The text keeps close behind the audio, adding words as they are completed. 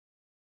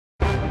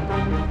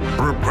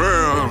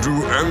Prepare to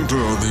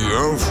enter the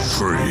elf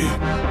tree.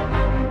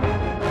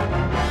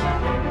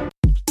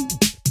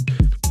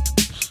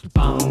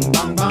 Bang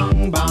bang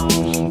bang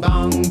bang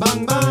bang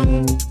bang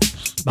bang.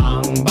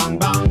 Bang bang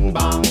bang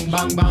bang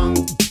bang bang.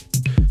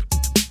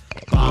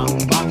 Bang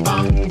bang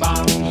bang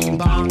bang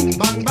bang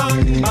bang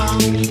bang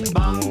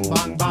bang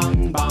bang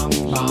bang bang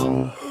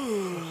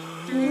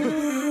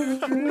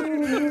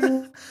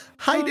bang.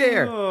 Hi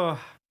there.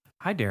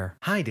 Hi there.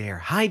 Hi there.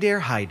 Hi there.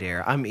 Hi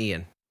there. I'm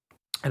Ian.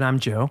 And I'm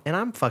Joe. And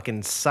I'm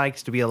fucking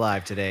psyched to be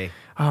alive today,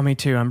 Oh, me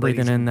too. I'm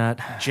breathing Ladies in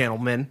that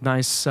gentlemen.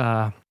 nice,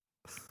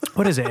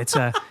 what is it? It's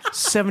a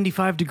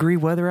 75-degree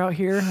weather out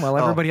here while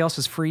everybody else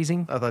is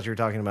freezing. I thought you were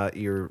talking about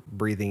you're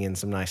breathing in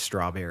some nice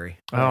strawberry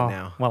Oh, right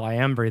now. well, I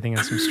am breathing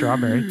in some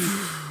strawberry.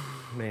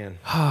 Man.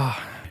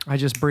 I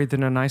just breathed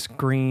in a nice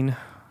green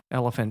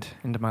elephant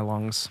into my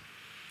lungs.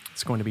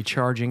 It's going to be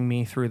charging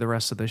me through the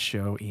rest of this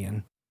show,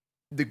 Ian.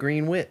 The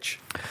Green Witch.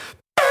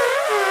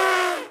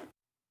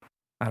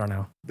 I don't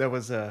know. That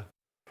was that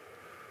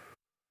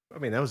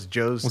was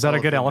Joe's. Was that a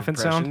good elephant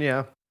impression. sound?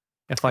 Yeah.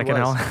 It's like it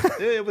an was. elephant.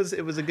 It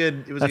was a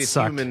good That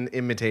sucked. human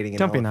imitating an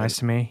Don't be elephant. nice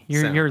to me.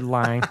 sound. You're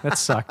lying. That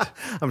sucked.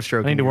 I'm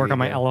stroking. I need to your work on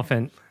my ego.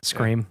 elephant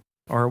scream.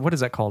 Or what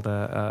is that called?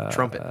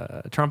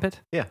 Trumpet.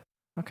 Trumpet? Yeah.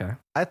 Okay.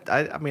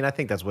 I mean, I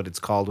think that's what it's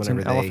called It's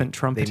whenever an elephant they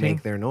trumpeting?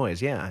 make their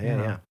noise.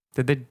 Yeah.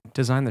 Did they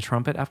design the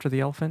trumpet after the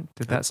elephant?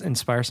 Did that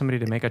inspire somebody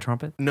to make a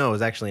trumpet? No, it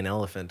was actually an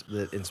elephant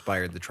that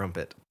inspired the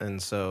trumpet, and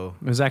so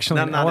It was actually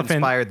not an elephant.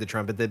 inspired the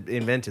trumpet, that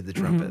invented the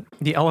trumpet.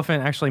 The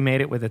elephant actually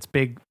made it with its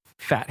big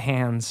fat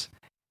hands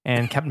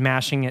and kept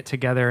mashing it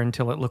together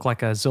until it looked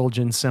like a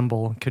Zildjian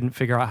cymbal. Couldn't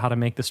figure out how to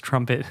make this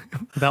trumpet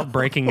without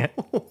breaking it.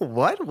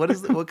 What?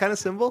 What kind of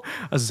symbol?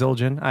 A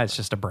Zildjian? It's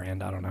just a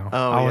brand. I don't know.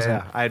 Oh, I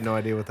yeah. I had no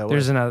idea what that There's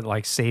was. another,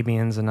 like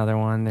Sabian's another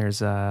one. There's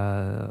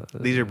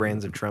These are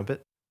brands of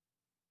trumpet.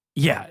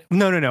 Yeah.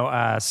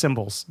 No.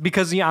 Cymbals.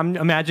 Because I'm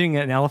imagining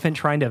an elephant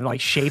trying to like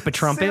shape a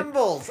trumpet.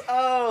 Symbols.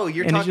 Oh,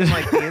 you're And it talking just-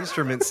 like the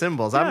instrument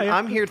symbols.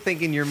 I'm here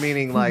thinking you're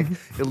meaning like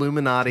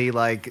Illuminati,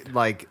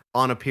 like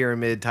on a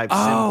pyramid type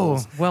Oh,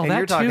 symbols. well, And that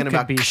you're talking too could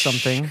about be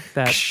something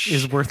that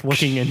is worth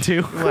looking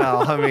into.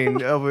 Well, I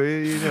mean,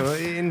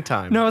 in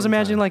time. No, I was in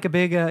imagining time. like a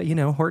big,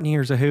 Horton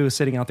Hears a Who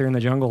sitting out there in the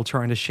jungle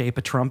trying to shape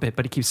a trumpet,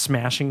 but he keeps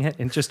smashing it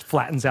and it just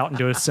flattens out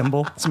into a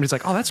cymbal. Somebody's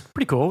like, "Oh, that's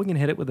pretty cool. We can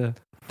hit it with a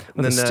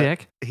Then,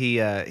 stick." He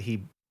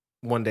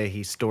one day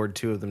he stored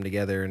two of them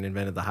together and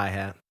invented the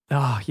hi-hat.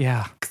 Oh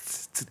yeah.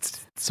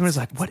 Somebody's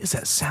like, "What is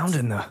that sound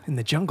in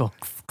the jungle?"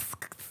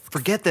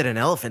 Forget that an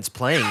elephant's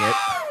playing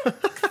it.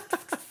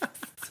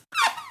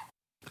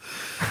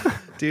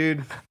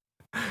 Dude,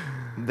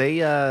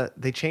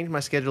 they changed my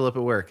schedule up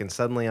at work, and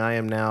suddenly I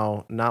am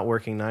now not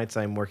working nights,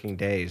 I'm working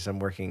days. I'm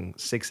working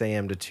 6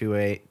 a.m. to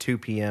 2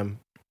 p.m.,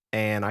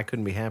 and I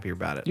couldn't be happier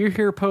about it. You're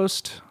here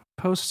post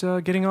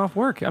getting off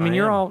work. I mean,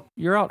 I am.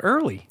 you're out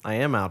early. I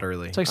am out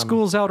early. It's like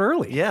school's out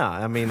early. Yeah,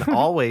 I mean,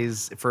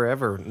 always,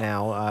 forever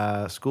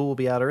now, school will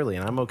be out early,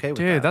 and I'm okay with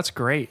that. Dude, that's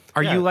great.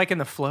 Are Yeah. you like in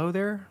the flow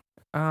there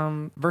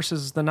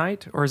versus the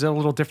night, or is it a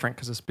little different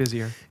because it's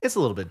busier? It's a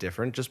little bit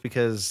different just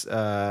because,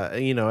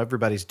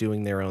 everybody's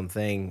doing their own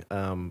thing.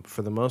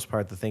 For the most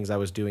part, the things I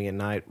was doing at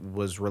night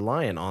was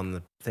reliant on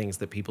the things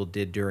that people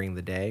did during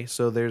the day.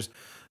 So there's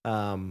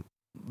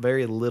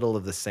very little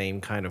of the same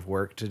kind of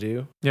work to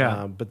do.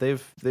 Yeah. But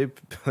they've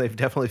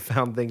definitely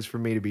found things for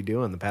me to be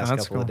doing the past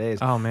That's couple cool. of days.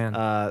 Oh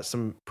man.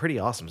 Some pretty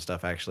awesome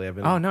stuff, actually. I've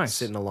been Oh, nice.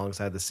 sitting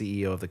alongside the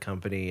CEO of the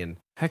company, and,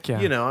 Heck yeah.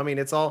 I mean,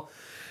 it's all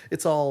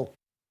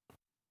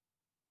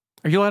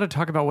Are you allowed to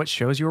talk about what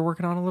shows you were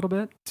working on a little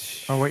bit,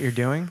 or what you're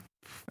doing?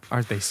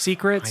 Are they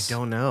secrets? I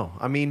don't know.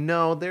 I mean,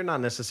 no, they're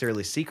not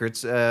necessarily secrets.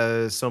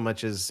 So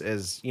much as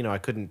I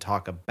couldn't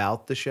talk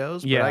about the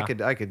shows, but Yeah.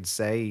 I could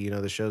say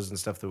the shows and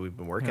stuff that we've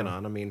been working Yeah.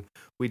 on. I mean,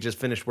 we just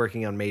finished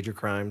working on Major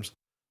Crimes,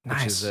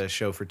 which is Nice. a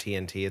show for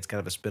TNT. It's kind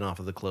of a spinoff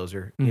of The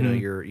Closer. Mhm.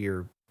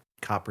 Your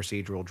cop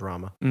procedural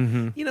drama.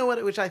 Mm-hmm. You know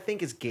what? Which I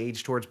think is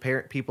gauged towards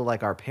people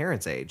like our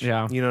parents' age.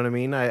 Yeah. You know what I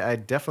mean? I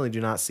definitely do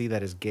not see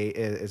that as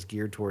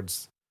geared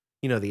towards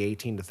the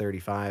 18 to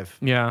 35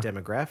 Yeah.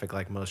 demographic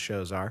like most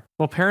shows are.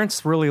 Well,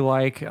 parents really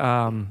like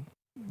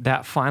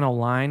that final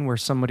line where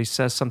somebody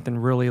says something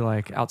really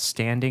like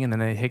outstanding, and then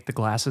they take the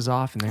glasses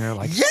off, and they're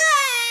like,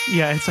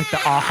 yeah, it's like the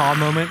aha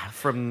moment.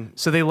 From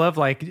So they love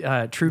like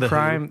true The Who.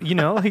 crime,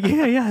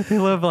 yeah. They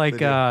love like They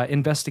do.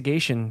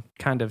 investigation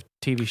kind of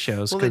TV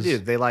shows. Well, they 'cause- do.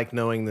 They like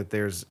knowing that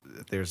there's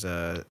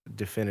a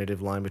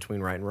definitive line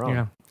between right and wrong.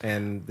 Yeah.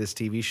 And this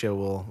TV show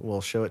will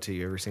show it to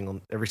you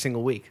every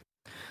single week.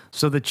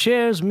 So the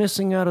chair's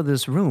missing out of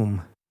this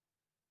room.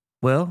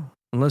 Well,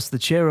 unless the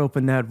chair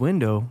opened that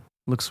window,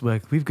 looks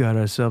like we've got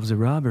ourselves a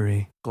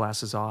robbery.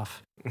 Glasses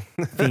off.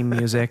 Theme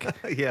music.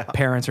 Yeah.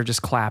 Parents are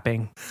just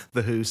clapping.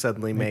 The Who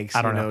suddenly makes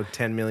I don't know.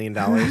 $10 million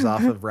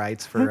off of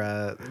rights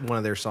for one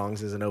of their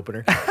songs as an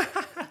opener.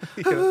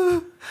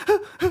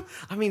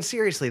 I mean,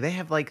 seriously, they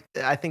have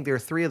I think there are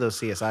 3 of those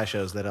CSI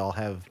shows that all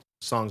have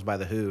songs by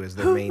The Who as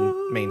their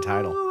main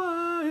title.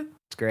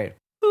 It's great.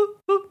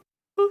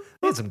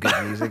 They had some good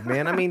music,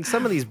 man. I mean,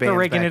 some of these bands They're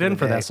raking back it in the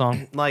for that day,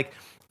 song. Like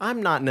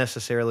I'm not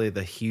necessarily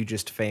the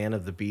hugest fan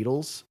of the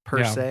Beatles per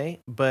Yeah. se,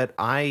 but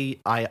I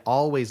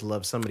always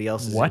love somebody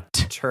else's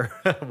What?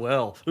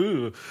 well,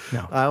 ooh.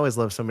 No. I always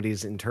love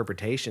somebody's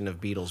interpretation of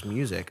Beatles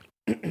music.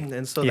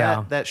 And so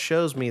Yeah. that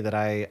shows me that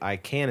I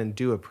can and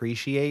do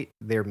appreciate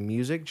their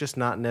music, just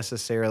not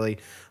necessarily.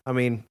 I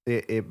mean,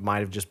 it might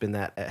have just been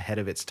that ahead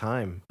of its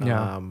time.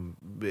 Yeah.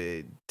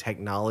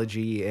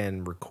 Technology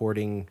and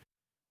recording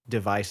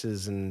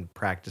devices and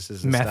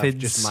practices and Methods.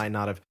 stuff just might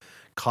not have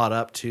caught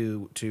up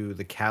to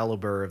the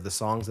caliber of the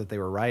songs that they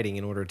were writing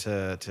in order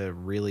to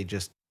really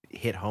just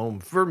hit home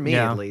for me,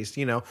 Yeah. at least.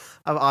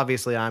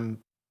 Obviously I'm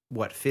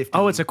what, 50?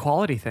 Oh, it's a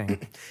quality thing.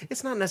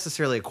 It's not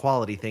necessarily a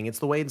quality thing. It's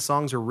the way the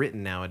songs are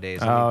written nowadays.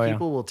 Oh, yeah.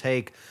 People will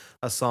take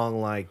a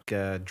song like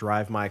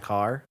Drive My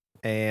Car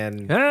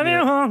and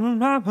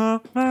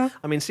I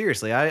mean,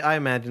 seriously, I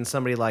imagine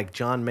somebody like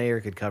John Mayer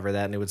could cover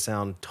that and it would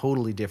sound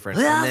totally different.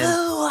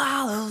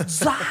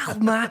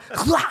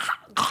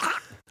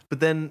 But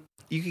then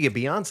you could get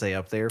Beyonce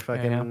up there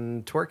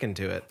fucking twerking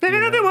to it.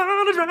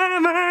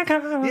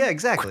 Yeah,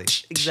 exactly.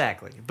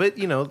 Exactly. But,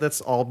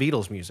 that's all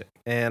Beatles music.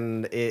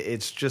 And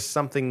it's just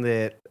something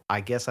that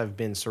I guess I've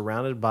been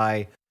surrounded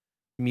by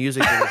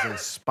music that was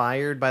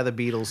inspired by the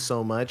Beatles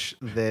so much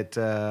that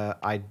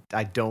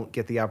I don't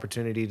get the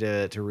opportunity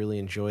to really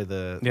enjoy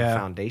the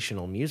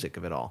foundational music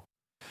of it all.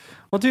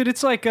 Well, dude,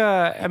 it's like,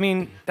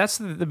 that's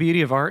the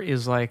beauty of art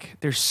is like,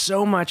 there's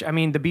so much. I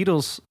mean, the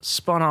Beatles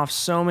spun off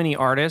so many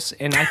artists,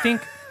 and I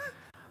think.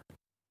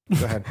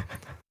 Go ahead.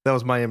 That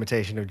was my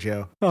imitation of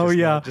Joe. Oh,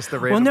 yeah. Just the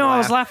Well, random no, I laugh.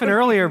 was laughing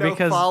earlier No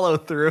because. follow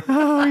through.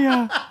 Oh,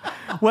 yeah.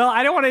 Well,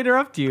 I don't want to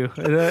interrupt you.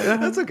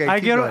 That's okay. I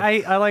Keep get. going.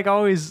 I like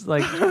always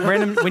like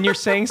random when you're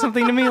saying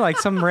something to me, like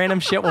some random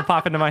shit will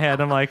pop into my head.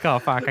 I'm like, oh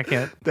fuck, I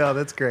can't. No,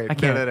 that's great. I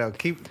can't. No.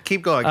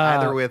 Keep going.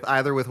 Either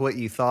with what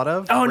you thought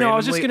of. Oh, no, I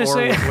was just randomly,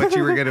 gonna or say- with what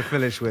you were gonna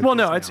finish with. Well,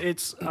 no, just now.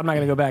 it's. I'm not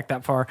gonna go back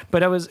that far,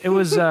 but it was.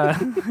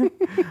 The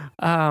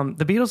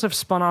Beatles have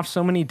spun off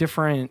so many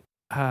different.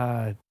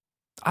 I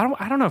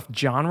don't know if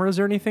genres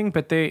or anything,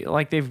 but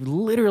they've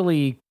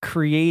literally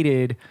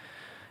created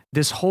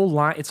this whole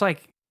line. It's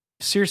like.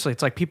 Seriously,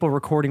 it's like people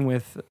recording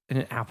with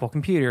an Apple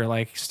computer.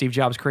 Like Steve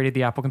Jobs created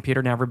the Apple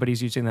computer, now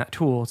everybody's using that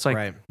tool. It's like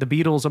Right. the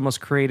Beatles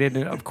almost created,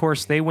 and of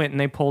course they went and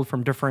they pulled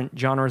from different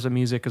genres of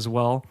music as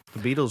well.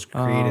 The Beatles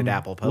created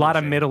Apple A Publishing. lot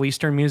of Middle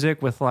Eastern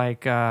music with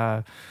like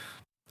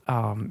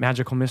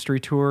Magical Mystery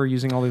Tour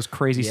using all those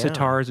crazy Yeah.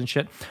 sitars and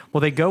shit.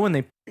 Well, they go and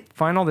they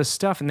find all this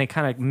stuff and they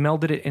kind of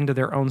melded it into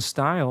their own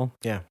style.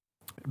 Yeah.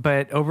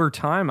 But over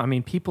time, I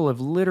mean, people have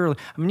literally,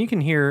 you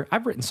can hear,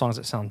 I've written songs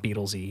that sound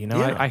Beatlesy,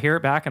 Yeah. I hear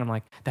it back and I'm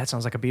like, that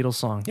sounds like a Beatles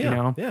song,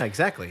 Yeah. Yeah,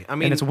 exactly. I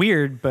mean, and it's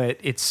weird, but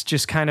it's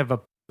just kind of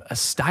a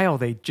style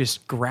they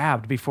just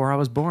grabbed before I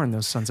was born,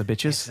 those sons of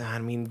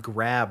bitches.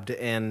 grabbed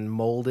and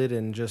molded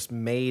and just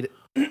made.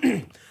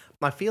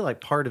 I feel like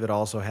part of it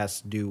also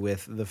has to do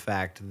with the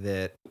fact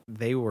that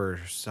they were,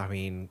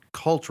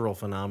 cultural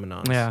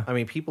phenomenons. Yeah.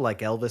 People like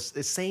Elvis.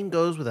 The same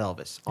goes with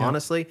Elvis. Yeah.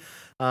 Honestly,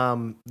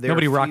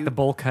 Nobody rocked the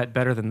bowl cut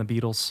better than the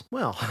Beatles.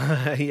 Well,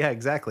 yeah,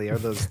 exactly. Or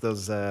those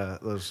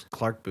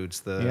Clark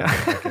boots, the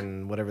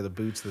fucking whatever the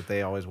boots that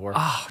they always wore.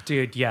 Oh,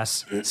 dude,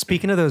 yes.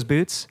 Speaking of those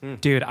boots,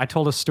 dude, I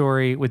told a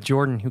story with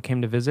Jordan who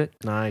came to visit.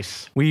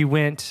 Nice. We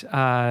went,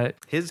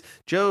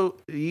 Joe,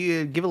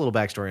 you give a little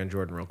backstory on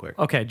Jordan real quick.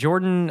 okay,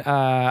 Jordan,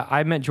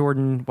 I met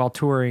Jordan while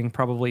touring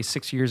probably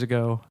 6 years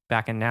ago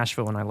back in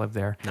Nashville when I lived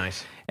there.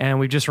 Nice. And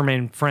we've just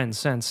remained friends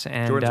since.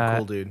 And Jordan's a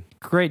cool dude.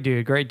 Great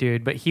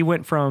dude. But he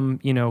went from,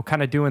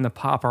 kind of doing the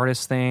pop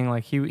artist thing.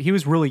 Like he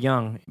was really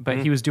young, but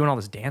he was doing all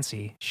this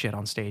dancey shit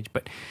on stage.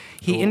 But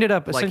he ended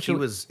up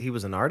essentially. He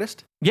was an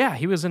artist? Yeah,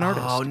 he was an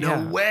artist. Oh, no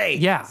yeah. way.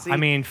 Yeah.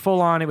 See?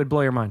 Full on, it would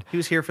blow your mind. He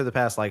was here for the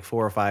past 4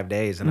 or 5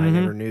 days, and I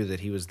never knew that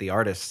he was the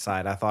artist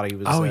side. I thought he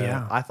was. Oh,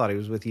 yeah. I thought he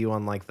was with you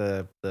on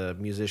the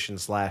musician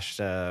slash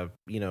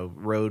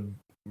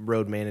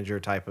road manager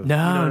type of. No,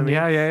 you know what I mean?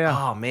 yeah.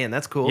 Oh man,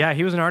 that's cool. Yeah,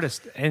 he was an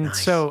artist. And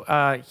Nice.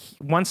 so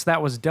once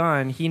that was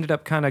done, he ended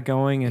up kind of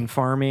going and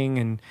farming,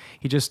 and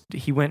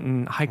he went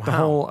and hiked the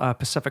whole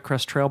Pacific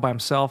Crest Trail by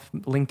himself,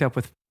 linked up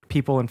with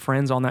people and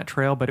friends on that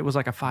trail, but it was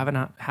like a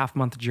 5.5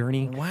 month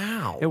journey.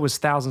 Wow. It was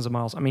thousands of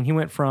miles. He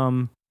went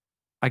from,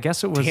 I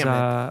guess it was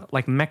Damn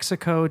like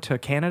Mexico to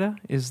Canada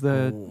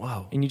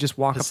Whoa. and you just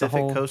walk Pacific up the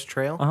whole Coast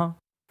Trail. Uh-huh.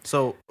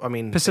 So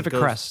Pacific it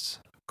goes Crests.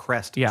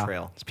 Crest Yeah.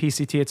 Trail. It's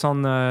PCT. It's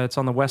on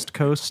the west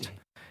coast,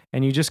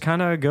 and you just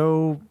kind of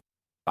go.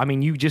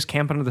 You just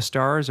camp under the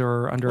stars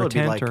or under a It'd be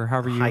tent like or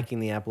however you.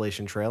 hiking the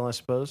Appalachian Trail, I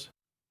suppose.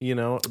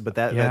 But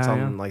that's Yeah,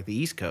 on the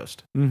East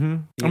Coast. Mm-hmm.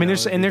 It'd be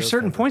there's those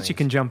certain kinds of points you things.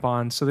 can jump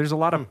on. So there's a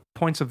lot of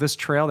points of this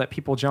trail that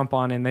people jump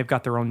on, and they've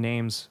got their own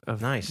names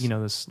of Nice.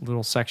 this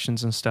little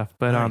sections and stuff.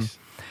 But Nice.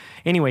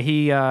 anyway,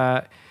 he.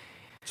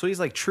 So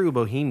he's like true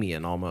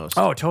bohemian almost.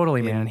 Oh,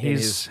 totally, in- man. in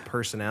He's his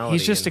personality.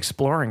 he's just and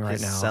exploring right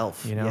his now.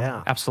 self.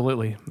 Yeah.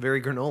 Absolutely.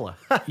 very granola.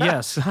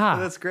 Yes. Ha.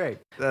 That's great.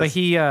 But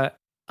he.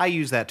 I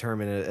use that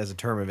term as a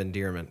term of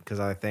endearment because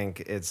I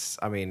think it's.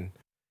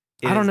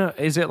 I don't know.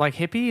 Is it like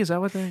hippie? Is that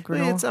what the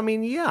granola? It's, I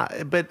mean,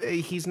 yeah, but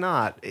he's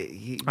not.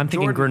 I'm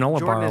thinking granola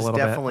Jordan bar a is little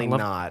bit. definitely I love-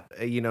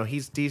 not.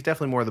 He's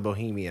definitely more the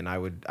bohemian. I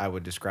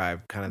would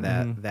describe kind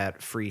of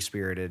that free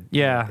spirited.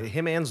 Yeah.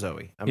 Him and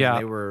Zoe. I mean, Yeah.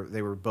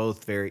 they were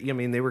both very. I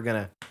mean, they were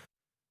gonna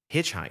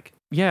hitchhike.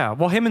 Yeah.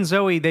 Well, him and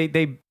Zoe,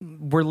 they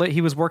were.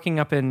 He was working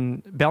up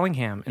in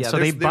Bellingham, and Yeah, so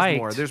they there's biked.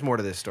 more. There's more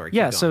to this story. Keep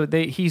Yeah, going. so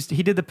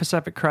he did the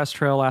Pacific Crest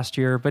Trail last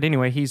year, but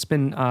anyway, he's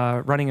been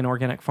running an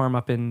organic farm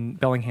up in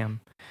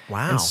Bellingham.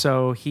 wow. And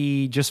so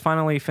he just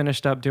finally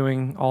finished up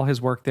doing all his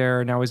work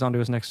there. Now he's on to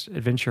his next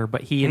adventure.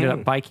 But he ended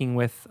up biking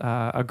with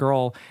a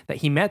girl that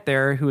he met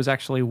there who was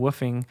actually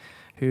woofing.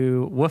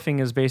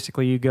 Woofing is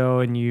basically you go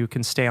and you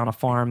can stay on a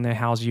farm, they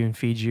house you and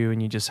feed you,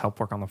 and you just help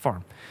work on the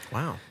farm.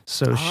 Wow.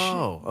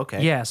 So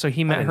okay. yeah, so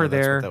he I met didn't her know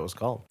that's there. what that was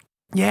called.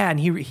 Yeah, and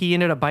he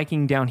ended up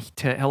biking down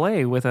to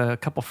LA with a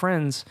couple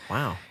friends.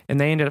 Wow. And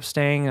they ended up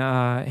staying.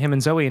 Him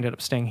and Zoe ended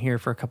up staying here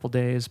for a couple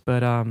days.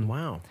 But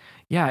Wow.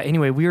 yeah.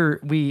 Anyway,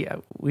 we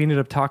ended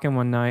up talking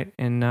one night,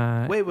 and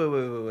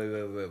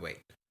Wait.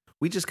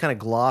 We just kind of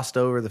glossed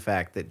over the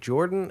fact that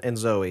Jordan and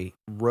Zoe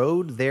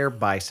rode their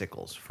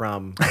bicycles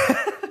from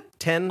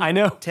 10, I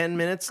know. 10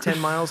 minutes, 10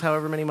 miles,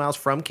 however many miles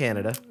from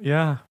Canada,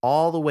 yeah,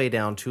 all the way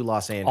down to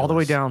Los Angeles. all the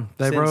way down.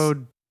 They Since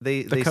rode.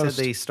 They the said coast.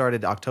 they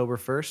started October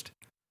 1st.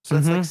 So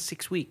that's like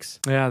 6 weeks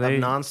Yeah, of they.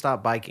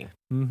 nonstop biking.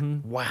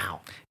 Mm-hmm.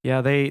 Wow.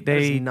 Yeah, they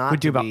is not would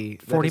do to about be-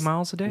 that 40 is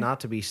miles a day. Not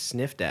to be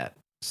sniffed at.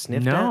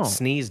 Sniffed No. at?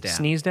 Sneezed at.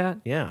 Sneezed at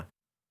Yeah.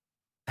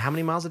 How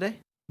many miles a day?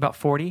 about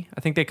 40.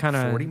 I think they kind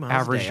 40 of miles a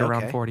averaged day,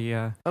 around okay. 40.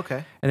 Yeah.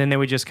 Okay. And then they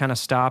would just kind of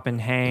stop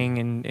and hang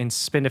and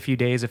spend a few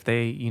days if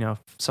they, if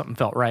something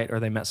felt right or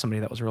they met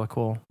somebody that was really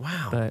cool.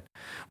 Wow. But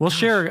we'll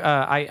share.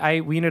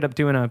 We ended up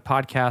doing a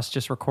podcast,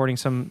 just recording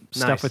some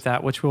Nice. stuff with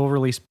that, which we'll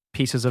release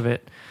pieces of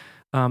it,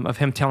 of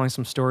him telling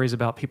some stories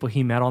about people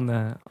he met on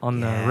the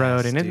Yes,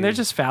 road, and they're dude.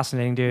 just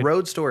fascinating, dude.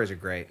 Road stories are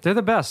great. They're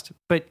the best.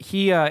 But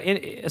he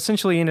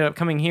essentially ended up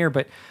coming here.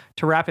 But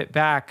to wrap it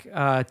back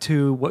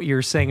to what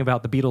you're saying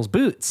about the Beatles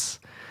boots.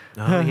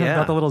 Oh, yeah.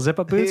 About the little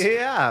zip-up boots.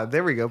 Yeah,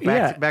 there we go.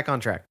 Yeah. Back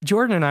on track.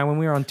 Jordan and I, when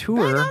we were on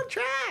tour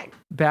track.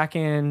 back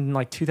in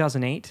like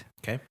 2008,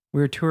 Okay. we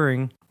were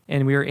touring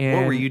and we were in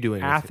What were you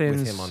doing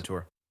Athens. with him on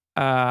tour?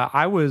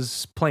 I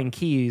was playing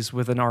keys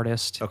with an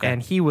artist, Okay.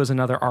 and he was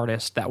another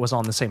artist that was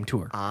on the same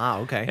tour. Ah,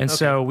 okay. And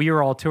so we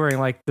were all touring,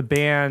 like the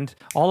band,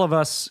 all of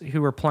us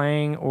who were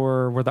playing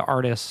or were the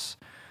artists.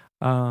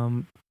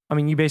 I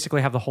mean, you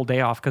basically have the whole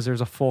day off because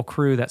there's a full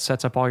crew that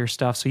sets up all your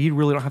stuff. So you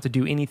really don't have to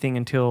do anything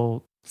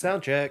until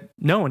sound check.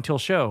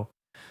 show.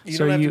 You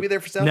So don't have to be there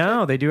for sound check?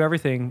 No, they do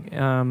everything.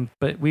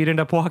 But we'd end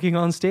up walking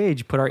on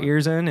stage, put our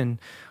ears in, and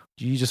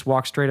you just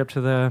walk straight up to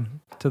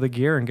the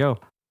gear and go.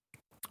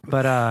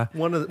 But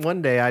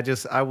One day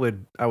I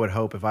would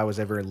hope if I was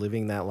ever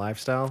living that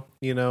lifestyle,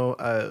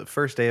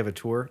 first day of a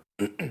tour,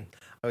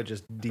 I would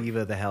just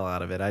diva the hell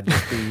out of it. I'd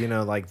just be,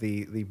 like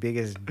the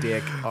biggest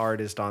dick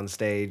artist on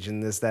stage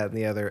and this, that, and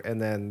the other.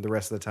 And then the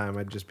rest of the time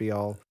I'd just be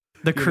all.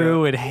 the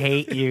crew would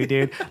hate you,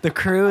 dude. The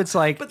crew, it's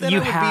like But then you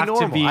I would have be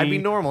normal. to be. I'd be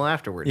normal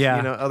afterwards. Yeah.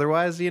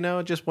 Otherwise,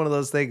 just one of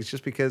those things.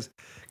 Just because.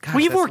 Gosh,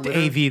 Well, you've that's worked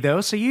literally- AV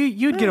though, so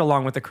you'd get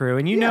along with the crew,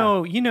 and you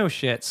Yeah. know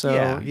shit.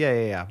 So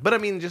Yeah. But I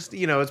mean, just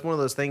it's one of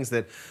those things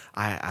that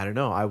I don't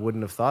know. I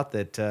wouldn't have thought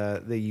that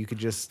that you could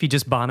just if you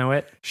just Bono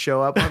it,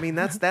 show up. I mean,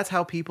 that's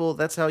how people.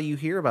 That's how you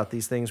hear about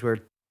these things where.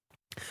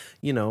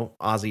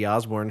 Ozzy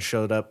Osbourne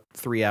showed up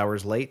 3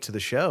 hours late to the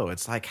show.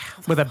 It's like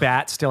how the with a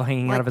bat still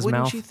hanging out of his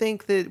wouldn't mouth. you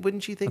think that?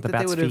 Wouldn't you think With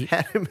that the they would bat's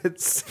have had him at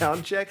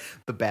sound check?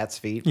 The bat's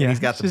feet. Yeah, And he's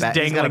got the just bat.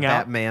 He's got a dangling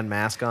out. Batman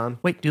mask on.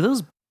 Wait, do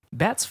those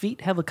bats'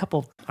 feet have a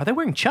couple? Are they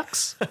wearing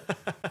chucks?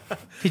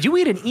 Did you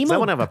eat an emo? Does that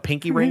one have a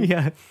pinky ring?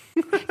 Yeah.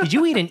 Did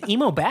you eat an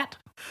emo bat?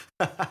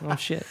 Oh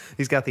shit.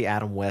 He's got the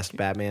Adam West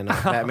Batman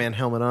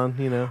helmet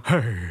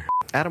on.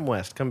 Adam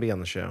West, come be on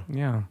the show.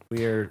 Yeah.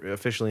 We are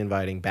officially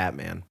inviting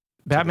Batman.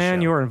 Batman,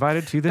 show. you are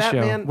invited to the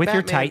show with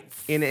your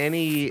tights. in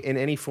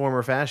any form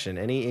or fashion.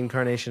 Any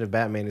incarnation of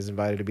Batman is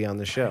invited to be on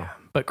the show.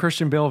 But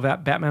Christian Bale,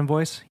 Batman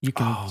voice, you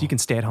can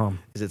stay at home.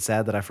 Is it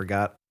sad that I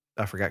forgot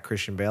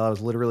Christian Bale? I was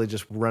literally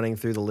just running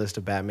through the list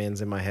of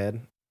Batmans in my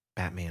head.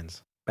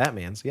 Batmans,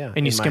 yeah. And you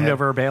in my skimmed head.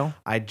 over Bale.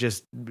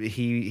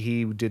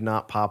 He did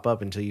not pop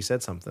up until you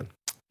said something.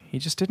 He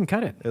just didn't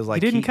cut it. It was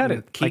like he didn't cut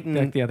it Keaton,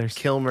 like the others.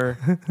 Kilmer,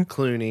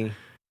 Clooney,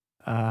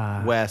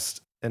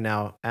 West, and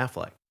now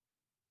Affleck.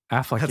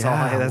 Affleck.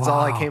 That's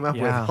all I came up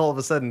yeah. with. All of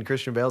a sudden,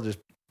 Christian Bale just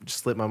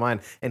slipped my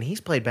mind, and he's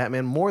played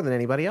Batman more than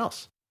anybody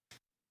else.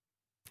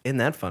 Isn't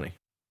that funny?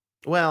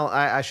 Well,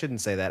 I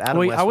shouldn't say that. Adam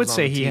Well, West I would was on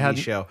say the he TV had-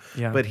 show,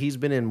 Yeah, but he's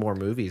been in more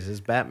movies as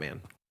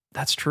Batman,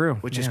 that's true.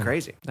 which is Yeah.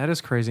 crazy. That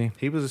is crazy.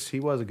 He was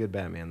a good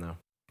Batman though.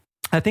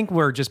 I think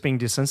we're just being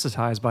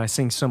desensitized by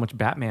seeing so much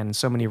Batman and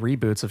so many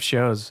reboots of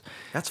shows.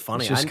 That's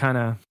funny. It's just kind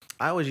of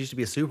I always used to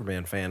be a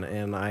Superman fan,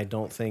 and I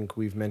don't think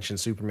we've mentioned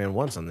Superman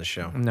once on this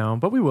show. no,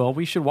 but we will.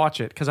 We should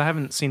watch it because I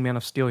haven't seen Man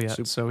of Steel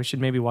yet, so we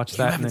should maybe watch that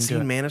and haven't then seen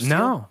do it. Man of Steel?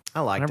 No, I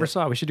I liked never it.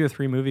 saw it. We should do a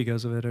 3 movie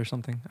goes of it or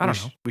something. I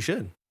don't know. We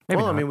should. Maybe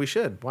I not. mean, we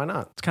should. Why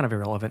not? It's kind of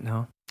irrelevant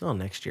now. Oh,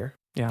 next year.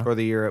 Yeah. or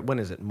the year. When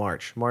is it?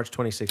 March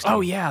 2016.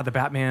 Oh yeah, the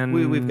Batman.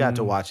 We've got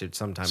to watch it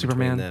sometime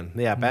Superman. between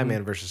then. Yeah,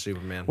 Batman versus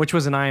Superman. Which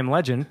was an I Am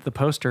Legend, the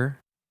poster,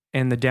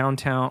 in the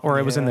downtown, or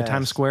it was in the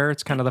Times Yes. Square.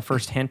 It's kind of the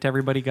first hint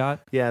everybody got.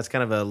 Yeah, it's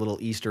kind of a little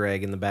Easter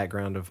egg in the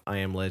background of I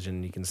Am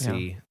Legend. You can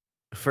see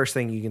first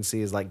thing you can see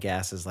is like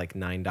gas is like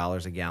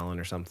 $9 a gallon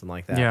or something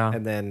like that. Yeah.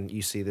 And then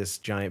you see this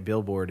giant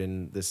billboard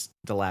in this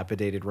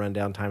dilapidated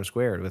rundown Times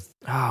Square with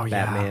Oh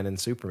yeah, Batman and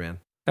Superman.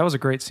 that was a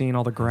great scene.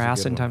 All the was a grass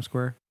good in one. Times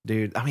Square.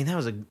 Dude, I mean that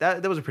was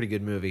a pretty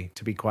good movie,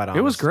 to be quite honest.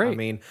 It was great. I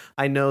mean,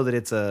 I know that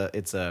it's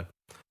a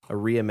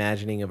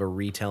reimagining of a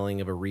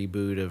retelling of a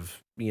reboot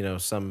of,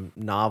 some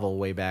novel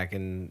way back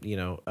in,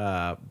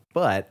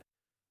 but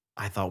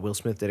I thought Will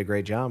Smith did a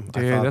great job. I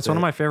Dude, thought that's one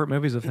of that- my favorite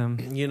movies of him.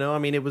 I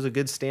mean, it was a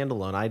good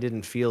standalone. I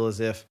didn't feel as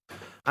if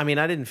I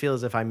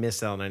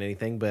missed out on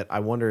anything, but I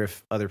wonder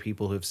if other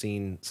people who've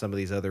seen some of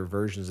these other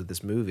versions of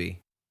this movie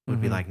would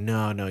be Mhm. like,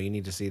 no, you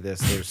need to see this.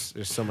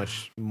 There's so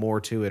much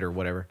more to it or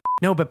whatever.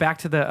 No, but back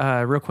to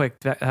the real quick,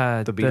 the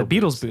Beatle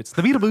Beatles boots.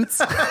 The Beatle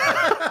boots.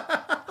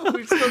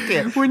 we still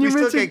can't. When you we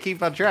still mentioned- can't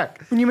keep on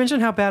track. When you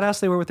mentioned how badass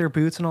they were with their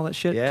boots and all that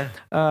shit,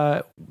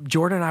 Yeah.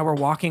 Jordan and I were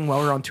walking while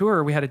we were on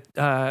tour. We had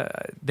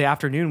the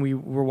afternoon. We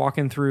were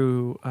walking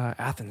through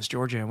Athens,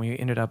 Georgia, and we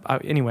ended up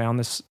anyway on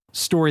this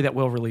story that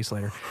we'll release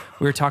later.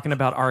 We were talking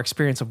about our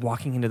experience of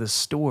walking into the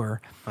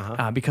store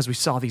because we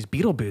saw these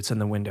Beatle boots in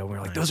the window. We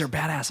were like, "Those are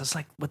badass." It's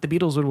like what the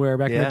Beatles would wear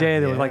back in the Yeah, day.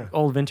 They were yeah. like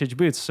old vintage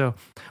boots. So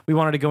we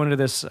wanted to go into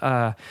this.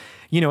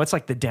 It's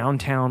like the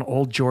downtown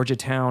old Georgia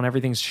town.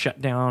 Everything's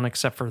shut down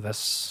except for the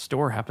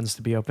store happens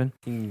to be open.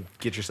 You can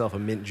get yourself a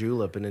mint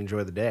julep and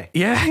enjoy the day.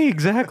 Yeah,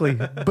 exactly.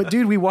 But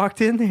dude, we walked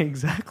in there.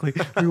 Exactly.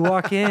 We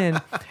walk in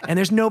and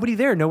there's nobody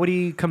there.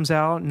 Nobody comes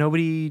out.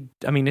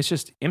 It's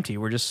just empty.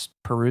 We're just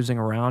perusing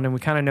around and we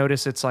kind of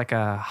notice it's like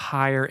a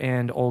higher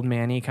end old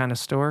manny kind of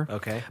store.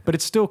 Okay. But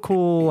it's still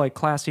cool, like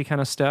classy kind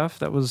of stuff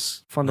that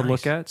was fun to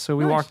look Nice. at. So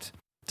we Nice. walked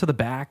to the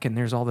back and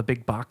there's all the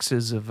big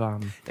boxes of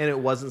And it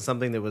wasn't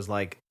something that was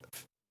like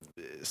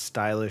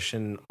stylish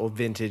and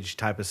vintage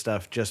type of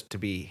stuff just to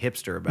be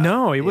hipster about.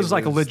 no, it was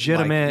like a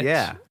legitimate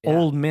yeah.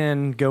 old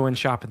men go and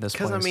shop in this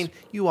place. Because I mean,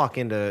 you walk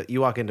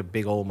into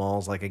big old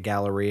malls like a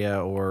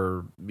Galleria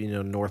or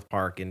North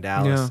Park in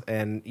Dallas,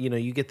 and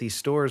you get these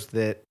stores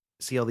that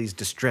see all these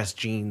distressed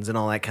jeans and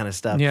all that kind of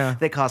stuff. Yeah.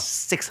 They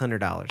cost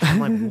 $600. I'm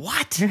like,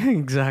 what?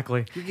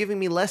 exactly. You're giving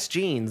me less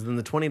jeans than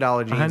the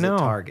 $20 jeans I know. at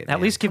Target. At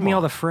man. least give Come me all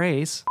on. the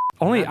phrase.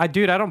 I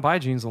don't buy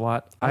jeans a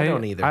lot. I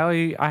don't either.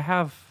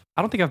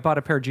 I don't think I've bought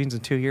a pair of jeans in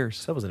 2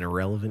 years. That was an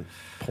irrelevant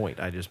point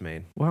I just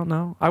made. Well,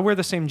 no, I wear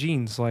the same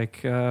jeans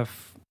like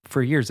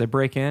for years. They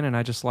break in and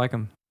I just like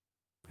them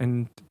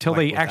until Like,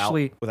 they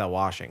actually. without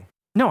washing.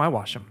 No, I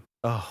wash them.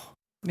 Oh,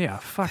 Yeah,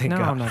 fuck Thank no,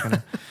 God. I'm not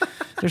gonna.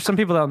 There's some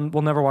people that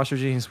will never wash their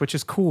jeans, which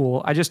is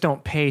cool. I just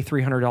don't pay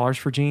 $300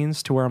 for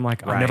jeans to where I'm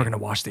like, I'm never Right.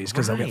 gonna wash these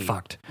because they'll get Right.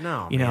 fucked.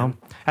 no, You know,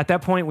 at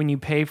that point, when you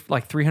pay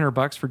like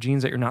 $300 for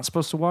jeans that you're not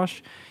supposed to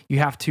wash, you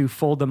have to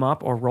fold them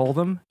up or roll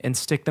them and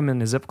stick them in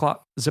a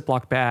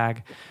Ziploc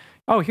bag.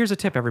 Oh, here's a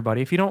tip,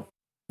 everybody. If you don't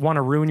want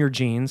to ruin your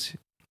jeans,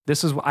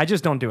 I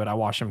just don't do it. I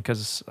wash them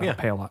because I Yeah.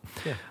 pay a lot.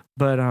 Yeah.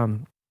 But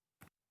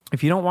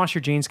if you don't wash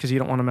your jeans because you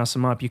don't want to mess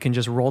them up, you can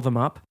just roll them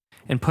up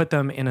and put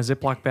them in a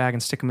Ziploc bag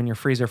and stick them in your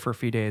freezer for a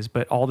few days.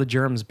 But all the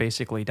germs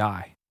basically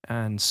die.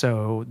 And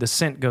so the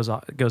scent goes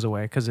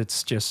away because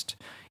it's just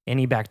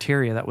any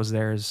bacteria that was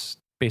there is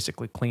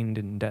basically cleaned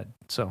and dead.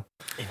 So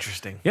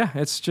Interesting. yeah,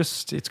 it's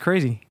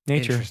crazy.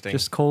 Nature, Interesting.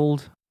 just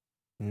cold.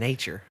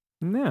 Nature.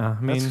 Yeah,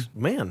 I mean,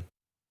 Man,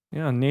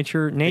 yeah,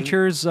 nature's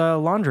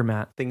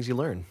laundromat. things you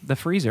learn. The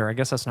freezer, I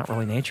guess that's not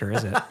really nature,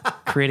 is it?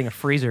 Creating a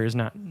freezer is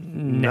not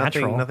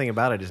natural. Nothing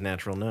about it is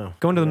natural. No.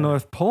 Going to the No.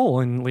 North Pole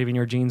and leaving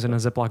your jeans in a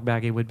Ziploc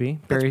baggie would be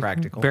That's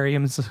practical. Bury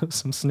them in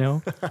some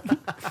snow.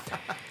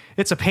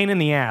 It's a pain in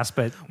the ass,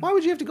 but Why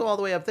would you have to go all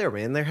the way up there,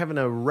 man? They're having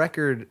a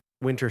record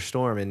winter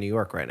storm in New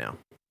York right now.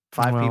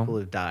 5 Well, people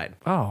have died.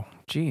 oh,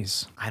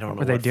 geez. I don't know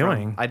What are they what from.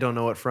 doing? I don't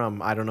know what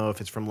from. I don't know if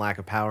it's from lack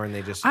of power and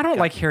they just. I don't got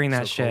like hearing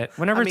that so shit. cold.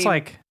 Whenever I it's mean,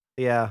 like,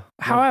 yeah.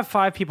 how have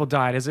 5 people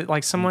died? Is it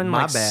like someone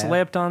My like bad.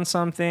 slipped on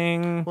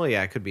something? Well,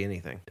 yeah, it could be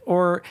anything.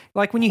 Or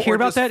like when you hear Or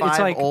about just that, it's 5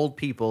 like, old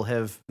people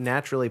have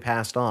naturally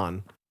passed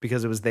on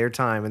because it was their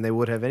time and they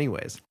would have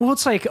anyways. well,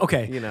 it's like,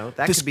 okay, You know,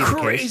 that this could be the case.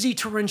 crazy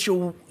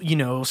torrential,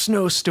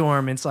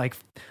 snowstorm. It's like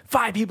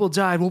 5 people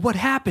died. Well, what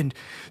happened?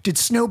 Did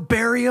snow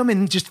bury them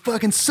and just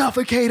fucking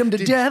suffocate them to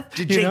death?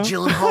 Did You Jake know?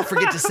 Gyllenhaal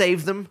forget to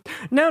save them?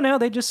 No,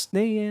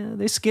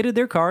 they skidded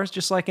their cars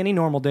just like any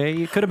normal day.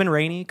 It could have been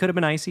rainy, it could have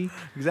been icy.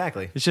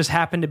 Exactly. It just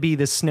happened to be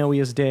the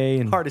snowiest day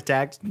and Heart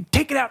attacks.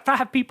 taking out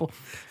 5 people.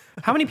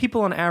 How many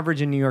people on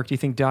average in New York do you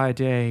think die a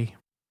day?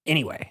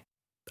 Anyway,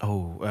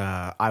 Oh,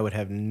 I would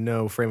have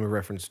no frame of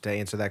reference to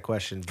answer that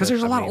question. because but,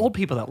 there's a I lot mean, of old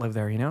people that live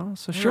there, So there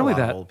are surely a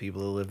lot of that. old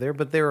people who live there,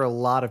 but there are a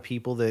lot of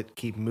people that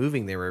keep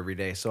moving there every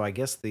day. So I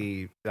guess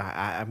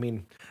I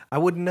mean, I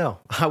wouldn't know.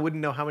 I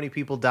wouldn't know how many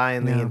people die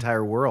in the Yeah.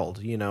 entire world.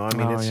 I mean,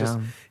 Oh, it's just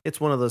yeah. it's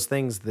one of those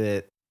things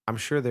that I'm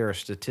sure there are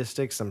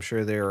statistics. I'm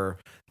sure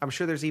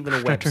there's even a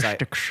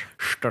website.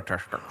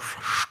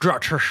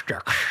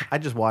 I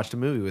just watched a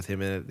movie with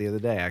him in it the other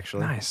day,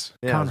 actually. Nice.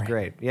 Yeah, it was Conrad.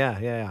 great.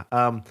 Yeah.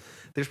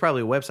 There's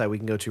probably a website we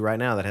can go to right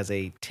now that has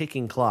a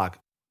ticking clock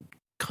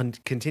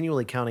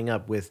continually counting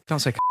up with. Don't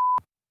say.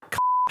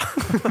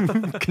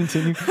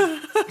 Continue.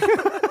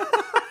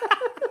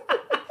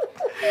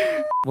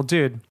 Well,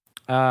 dude,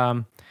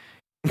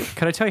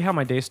 could I tell you how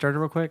my day started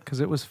real quick? Because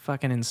it was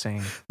fucking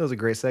insane. That was a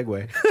great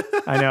segue.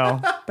 I know.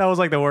 That was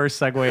like the worst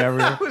segue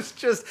ever. I was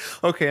just,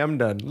 okay, I'm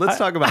done. Let's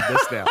talk about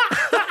this now.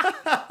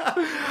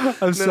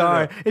 I'm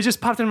sorry. It just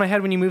popped in my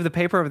head when you moved the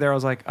paper over there. I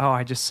was like, oh,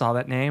 I just saw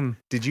that name.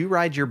 Did you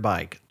ride your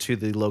bike to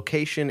the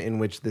location in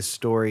which this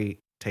story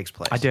takes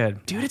place? I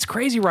did. Dude, it's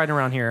crazy riding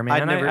around here,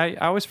 man. I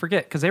always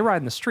forget because they ride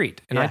in the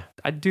street and Yeah.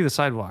 I do the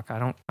sidewalk. I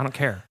don't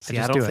care. See, I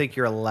I just don't do think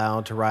you're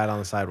allowed to ride on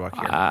the sidewalk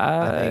here. it.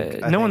 I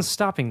No think- one's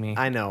stopping me.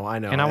 I know.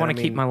 and I want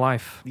to keep my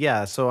life.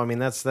 Yeah, so I mean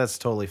that's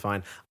totally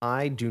fine.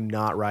 I do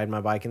not ride my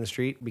bike in the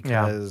street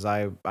because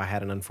I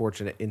had an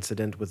unfortunate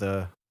incident with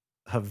a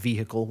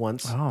vehicle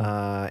once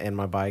and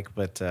my bike,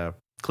 but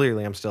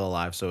clearly I'm still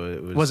alive, so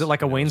it was. Was it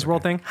like a Wayne's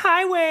World thing?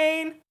 Hi,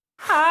 Wayne.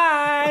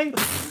 Hi.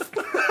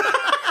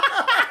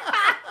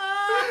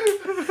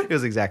 It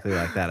was exactly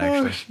like that,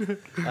 actually.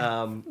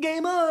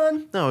 Game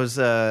on. No, it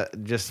was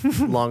just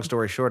long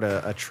story short.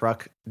 A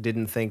truck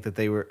didn't think that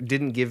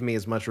didn't give me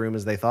as much room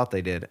as they thought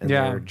they did, and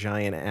their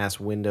giant ass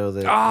window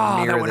that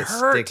mirror would that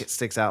hurt.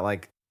 sticks out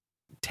like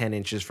 10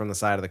 inches from the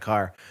side of the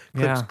car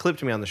Yeah.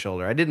 clipped me on the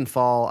shoulder. I didn't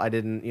fall. I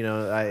didn't,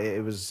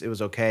 it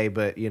was okay.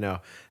 But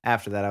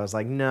after that, I was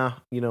like, no,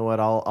 you know what?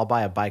 I'll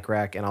buy a bike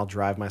rack and I'll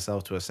drive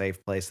myself to a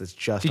safe place that's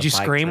just. Did a you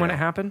bike scream when trail. it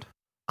happened?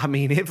 I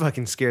mean, it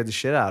fucking scared the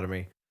shit out of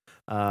me.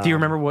 Do you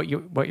remember what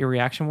your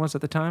reaction was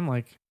at the time?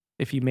 Like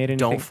if you made anything?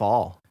 Don't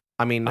fall.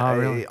 I mean,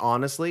 Really?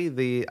 honestly,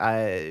 the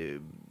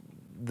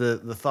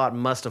thought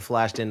must have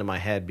flashed into my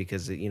head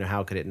because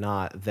how could it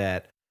not,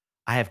 that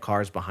I have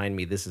cars behind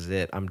me. This is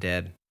it. I'm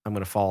dead. I'm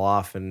going to fall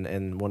off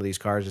and one of these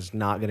cars is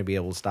not going to be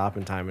able to stop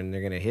in time and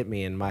they're going to hit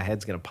me and my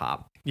head's going to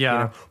pop.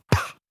 Yeah.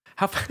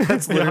 How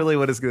That's literally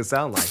what it's going to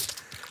sound like.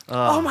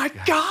 Oh my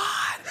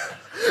God.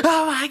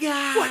 Oh my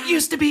God. What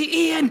used to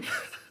be Ian?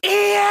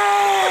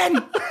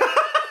 Ian!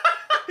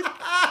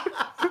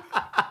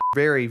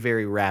 Very,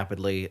 very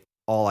rapidly,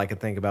 all I could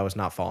think about was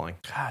not falling.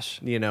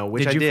 Gosh. Which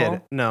Did I you did.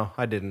 fall? No,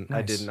 I didn't. I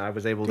Nice. didn't. I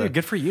was able Dude, to.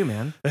 good for you,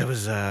 man. It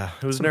was Some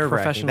nerve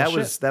wracking.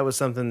 professional That was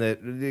something that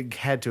it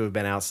had to have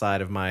been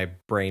outside of my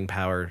brain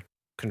power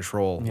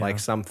control. Yeah. Like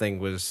something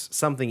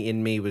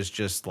in me was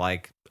just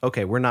like,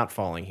 okay, we're not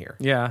falling here.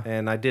 Yeah.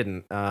 And I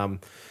didn't.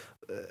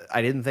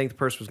 I didn't think the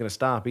person was going to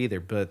stop either,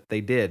 but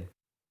they did.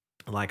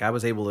 Like I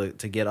was able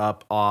to get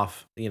up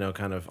off,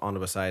 kind of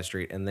onto a side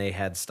street, and they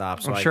had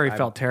stopped. So I'm sure he I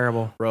felt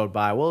terrible. rode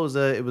by. Well,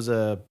 it was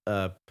a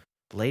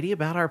lady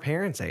about our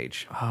parents'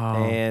 age, Oh.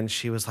 and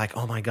she was like,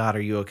 "Oh my God,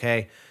 are you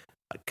okay?"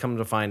 Come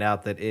to find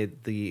out that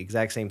the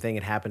exact same thing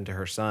had happened to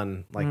her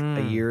son like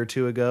a year or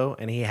two ago,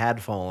 and he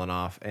had fallen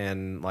off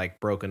and like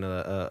broken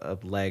a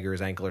leg or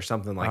his ankle or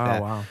something like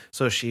that. Wow.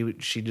 So she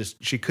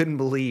couldn't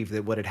believe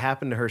that what had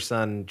happened to her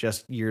son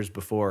just years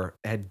before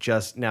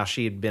now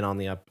she had been on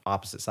the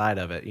opposite side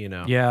of it,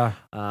 Yeah.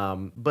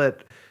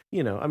 But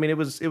I mean, it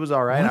was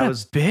all right. What I a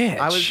was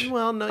bitch.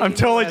 well, no, I'm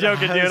totally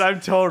joking, dude. I'm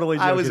totally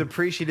joking. I was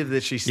appreciative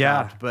that she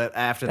Yeah. stopped, but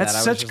after that, That's I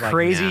was such just like,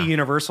 crazy nah.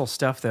 universal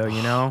stuff, though.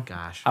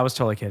 Gosh, I was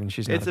totally kidding.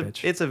 She's not it's a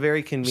bitch. it's a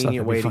very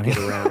convenient way that'd be to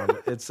get around.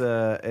 It's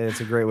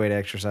a great way to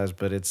exercise,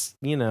 but it's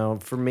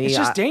for me, It's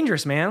just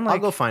dangerous, man. I'll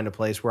Like go find a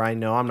place where I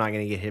know I'm not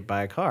going to get hit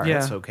by a car. Yeah.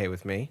 That's okay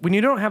with me. when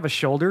you don't have a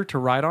shoulder to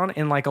ride on,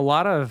 and like a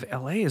lot of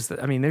LA is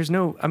that. I mean,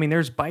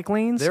 there's bike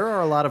lanes. There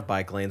are a lot of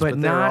bike lanes, But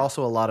but there are not-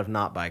 also a lot of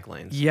not bike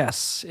lanes.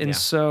 Yes. And Yeah.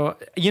 so,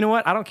 you know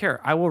what? I don't care.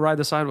 I will ride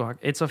the sidewalk.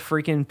 It's a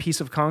freaking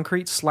piece of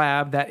concrete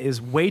slab that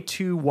is way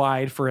too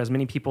wide for as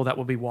many people that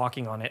will be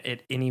walking on it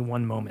at any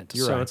one moment.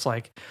 You're so right. it's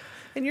like,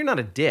 And you're not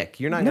a dick.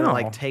 You're not going No. to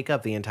like take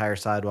up the entire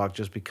sidewalk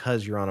just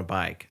because you're on a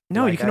bike.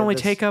 no, Like, you can only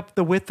that's- take up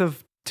the width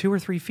of 2 or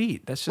 3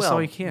 feet. That's just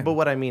all you can. But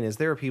what I mean is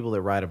there are people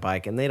that ride a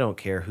bike and they don't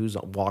care who's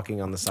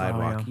walking on the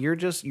sidewalk.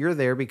 yeah. You're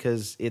there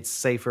because it's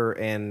safer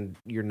and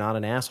you're not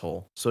an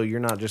asshole. So you're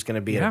not just going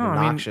to be Yeah, I mean-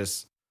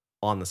 obnoxious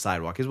on the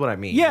sidewalk is what I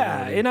mean. You know yeah,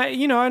 what I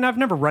mean? and I've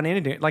never run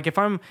into it. Like if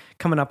I'm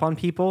coming up on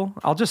people,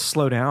 I'll just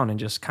slow down and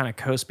just kind of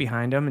coast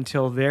behind them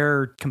until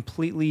they're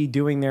completely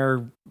doing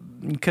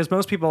because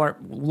most people are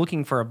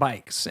looking for a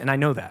bikes, and I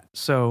know that.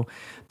 So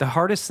the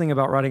hardest thing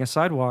about riding a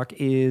sidewalk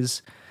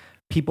is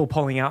people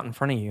pulling out in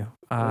front of you,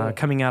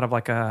 coming out of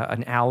like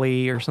an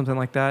alley or something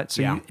like that.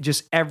 So Yeah. you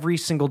just every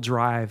single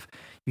drive,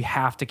 you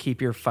have to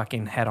keep your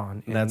fucking head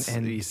on. And, That's-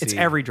 and you it's see.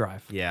 every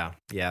drive. Yeah.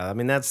 I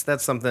mean, that's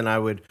something I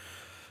would,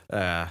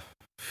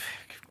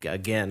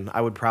 again,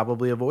 I would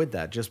probably avoid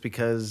that just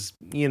because,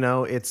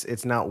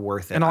 it's not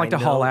worth it. And I like to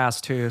haul know-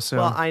 ass too. So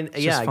Well, it's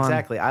just fun.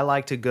 exactly. I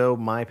like to go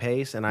my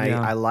pace, and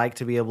Yeah. I like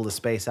to be able to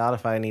space out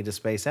if I need to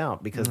space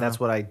out because that's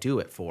what I do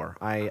it for.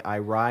 I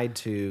ride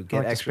to I get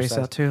like to exercise. space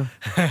out too.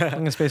 I'm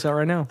gonna space out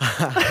right now.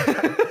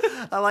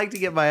 I like to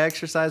get my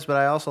exercise, but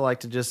I also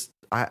like to just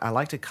I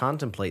like to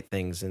contemplate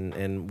things and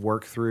not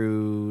work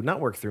through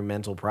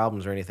mental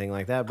problems or anything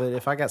like that. But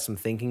if I got some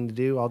thinking to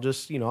do, I'll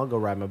just, I'll go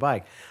ride my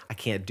bike. I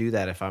can't do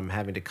that if I'm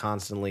having to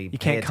constantly. You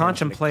can't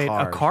contemplate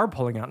a car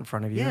pulling out in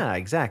front of you. Yeah,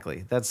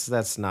 exactly.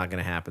 That's not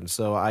going to happen.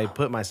 So I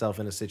put myself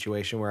in a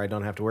situation where I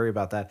don't have to worry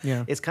about that.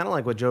 Yeah. It's kind of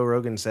like what Joe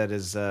Rogan said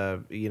is,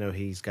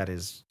 he's got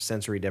his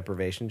sensory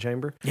deprivation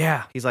chamber.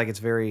 Yeah. He's like, it's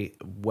very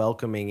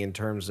welcoming in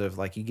terms of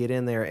like you get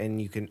in there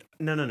and you can,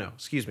 no,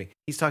 excuse me.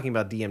 He's talking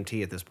about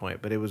DMT at this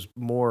point, but it was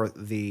more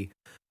the,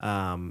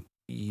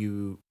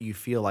 you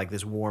feel like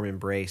this warm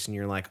embrace and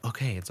you're like,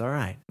 okay, it's all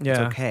right. Yeah. It's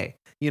okay.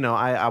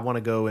 I want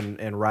to go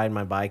and ride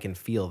my bike and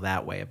feel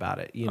that way about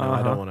it.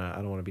 I don't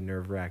want to be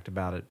nerve wracked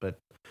about it. But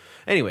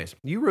anyways,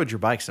 you rode your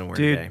bike somewhere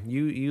Dude. today.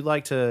 You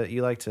like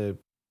to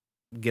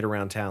get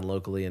around town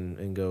locally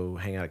and go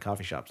hang out at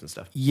coffee shops and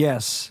stuff.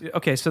 Yes.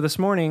 Okay. So this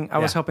morning I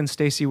was helping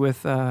Stacy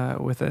with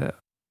a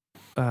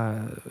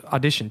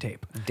audition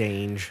tape.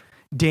 Dange,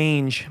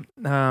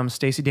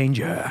 Stacy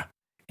Danger.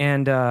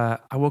 And I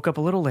woke up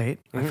a little late.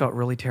 Mm-hmm. I felt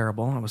really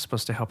terrible. I was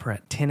supposed to help her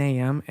at 10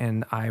 a.m.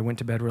 and I went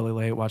to bed really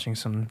late watching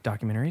some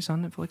documentaries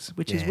on Netflix,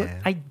 which is what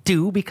I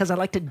do because I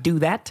like to do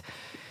that.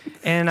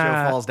 And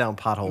Joe falls down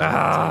pothole.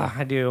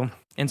 I do.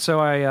 And so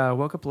I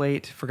woke up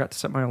late, forgot to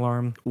set my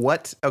alarm.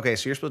 What? Okay,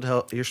 so you're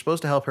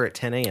supposed to help her at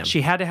 10 a.m.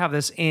 She had to have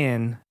this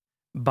in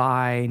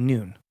by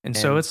noon. And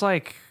so it's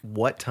like,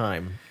 what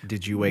time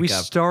did you wake we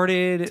up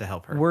started to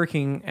help her?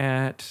 working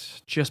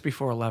at just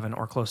before 11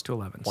 or close to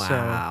 11.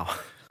 Wow.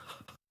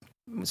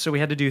 So we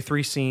had to do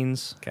 3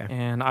 scenes. Okay.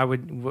 And I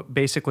would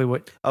basically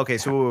what Okay,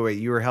 so wait.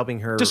 You were helping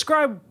her.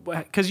 describe,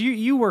 because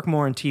you work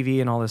more in TV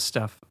and all this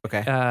stuff.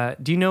 Okay.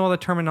 Do you know all the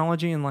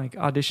terminology and like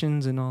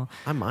auditions and all?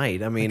 I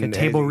might. I mean, Like a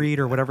table read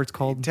or whatever it's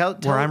called. Tell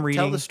I'm reading.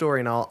 Tell the story,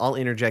 and I'll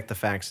interject the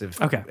facts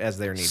as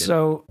they're needed.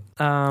 So,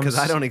 because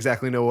I don't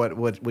exactly know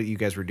what you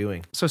guys were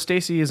doing. So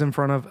Stacy is in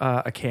front of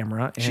a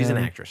camera. She's an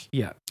and- actress.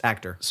 Yeah.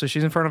 Actor. So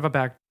she's in front of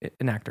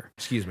an actor.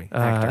 Excuse me.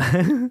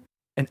 Actor.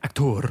 An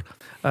actor.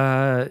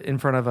 In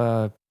front of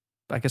a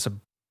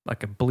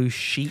blue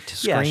sheet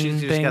screen Yeah,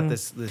 she's just thing. got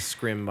this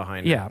scrim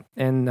behind her. Yeah,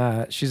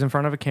 and she's in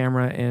front of a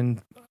camera, and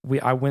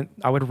I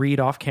would read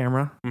off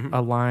camera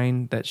a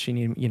line that she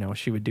needed.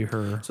 She would do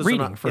her So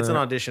reading. it's an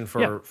audition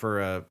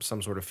for Yeah.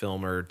 some sort of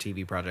film or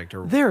TV project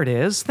or. There it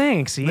is.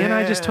 Thanks, Ian.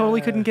 I just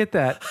totally couldn't get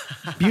that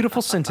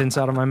beautiful sentence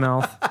out of my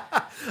mouth.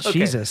 Okay,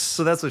 Jesus.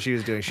 So that's what she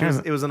was doing.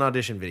 It was an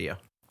audition video.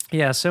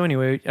 Yeah. So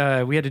anyway,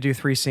 we had to do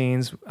 3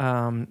 scenes,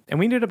 and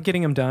we ended up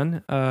getting them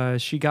done.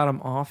 She got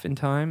them off in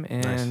time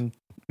and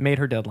made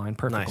her deadline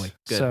perfectly. Nice.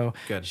 Good. So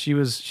Good. she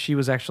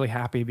was actually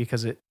happy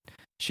because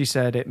she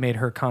said it made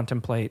her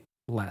contemplate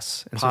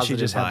less, and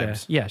Positive so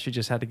vibes. she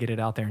just had to get it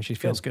out there, and she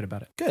feels good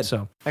about it. Good.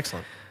 So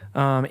Excellent.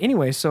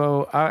 anyway,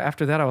 so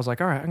after that, I was like,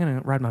 all right, I'm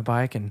gonna ride my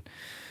bike and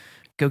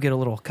go get a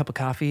little cup of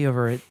coffee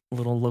over at a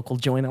little local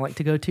joint I like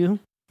to go to.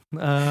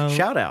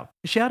 Shout out.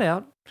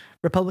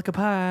 Republic of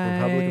Pie.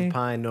 Republic of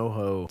Pie,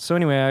 NoHo. So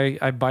anyway,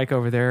 I bike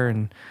over there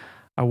and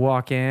I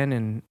walk in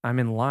and I'm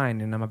in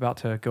line and I'm about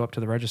to go up to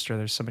the register.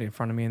 There's somebody in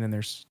front of me and then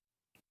there's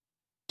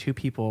 2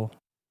 people.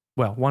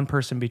 Well, one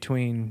person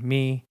between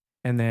me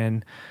and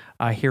then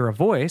I hear a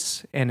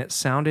voice and it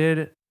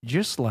sounded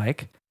just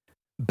like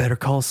Better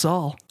Call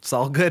Saul.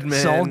 Saul Goodman.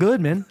 Saul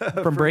Goodman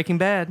from Breaking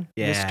Bad.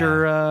 Yeah.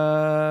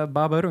 Mr.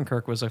 Bob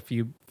Odenkirk was a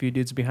few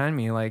dudes behind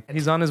me. Like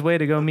he's on his way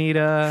to go meet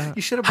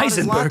You should have bought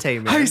his latte,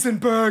 man.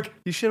 Heisenberg.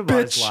 You should have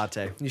bought his Bitch.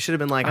 latte. You should have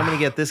been like, I'm going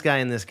to get this guy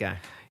and this guy.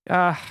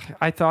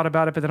 I thought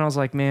about it, but then I was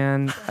like,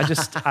 man,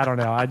 I don't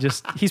know.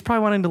 He's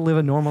probably wanting to live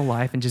a normal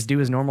life and just do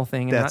his normal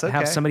thing and That's not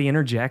have okay. somebody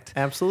interject.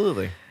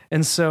 Absolutely.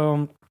 And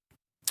so,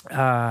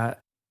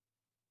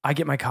 I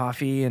get my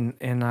coffee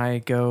and I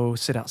go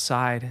sit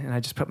outside and I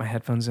just put my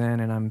headphones in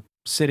and I'm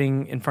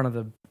sitting in front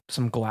of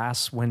some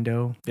glass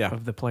window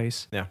of the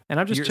place. Yeah. And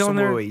I'm just You're, chilling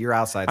so there. wait, you're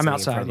outside. I'm sitting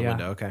outside, in front of the yeah.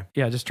 window. Okay.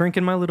 Yeah, just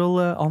drinking my little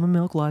almond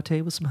milk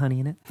latte with some honey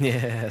in it.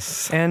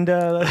 Yes. And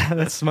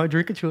that's my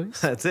drink of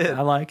choice. That's it.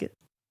 I like it.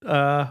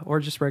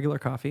 Or just regular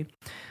coffee.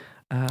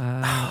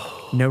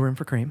 No room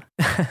for cream.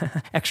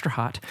 Extra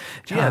hot.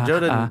 Yeah, Joe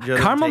didn't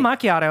caramel take-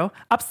 macchiato,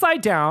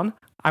 upside down.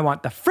 I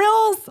want the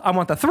frills. I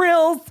want the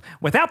thrills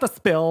without the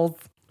spills.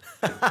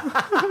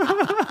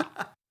 I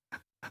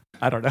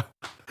don't know.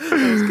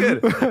 That was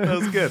good. That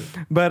was good.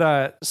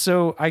 But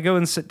so I go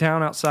and sit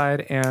down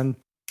outside, and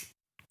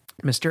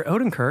Mr.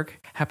 Odenkirk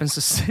happens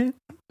to sit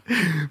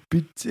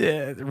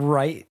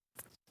right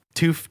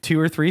 2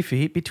 or 3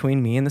 feet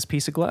between me and this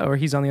piece of glass, or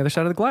he's on the other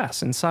side of the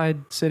glass, inside,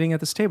 sitting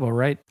at this table,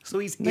 right? So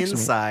he's Next to me.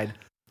 inside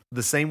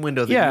the same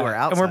window that you are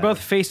outside. and we're both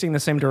facing the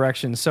same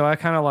direction. So I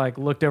kind of like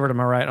looked over to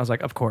my right, and I was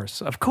like, of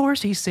course,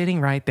 he's sitting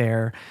right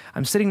there.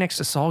 I'm sitting next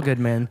to Saul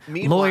Goodman,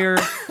 Meanwhile- lawyer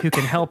who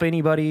can help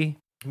anybody.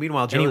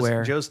 Meanwhile,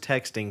 Anywhere. Joe's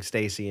texting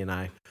Stacy and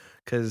I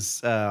because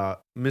Mr.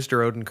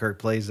 Odenkirk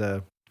plays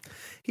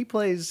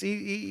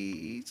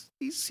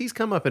he's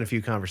come up in a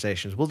few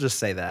conversations. We'll just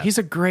say that He's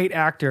a great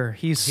actor.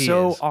 He's He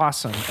so is.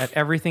 awesome at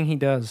everything he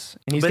does,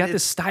 and he's But got it's-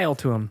 this style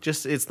to him.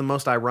 it's the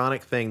most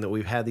ironic thing that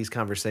we've had these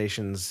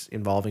conversations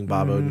involving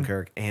Bob Mm-hmm.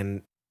 Odenkirk,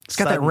 and It's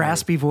got that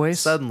raspy voice.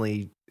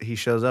 Suddenly, he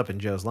shows up in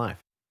Joe's life.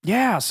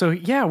 Yeah. So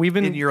yeah, we've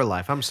been In your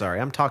life. I'm sorry.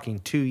 I'm talking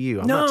to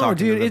you. I'm no, not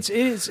talking dude. to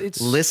the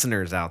It's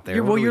listeners out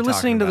there. Well, What are you're we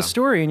listening talking to the about?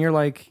 story, and you're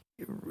like,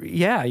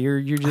 yeah,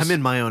 you're just. I'm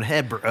in my own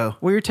head, bro.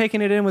 Well, you're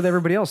taking it in with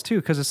everybody else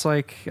too, because it's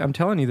like I'm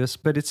telling you this,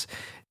 but it's,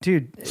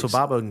 dude. So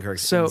Bob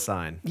Odenkirk's so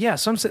inside. yeah,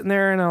 so I'm sitting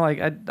there and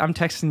I'm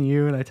texting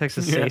you and I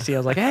texted Stacey. I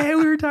was like, hey,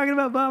 we were talking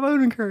about Bob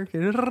Odenkirk.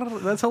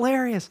 And that's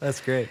hilarious.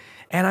 That's great.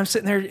 And I'm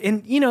sitting there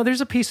and,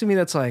 there's a piece of me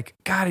that's like,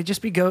 God, it'd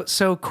just be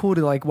so cool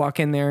to like walk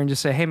in there and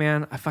just say, hey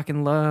man, I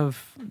fucking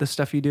love the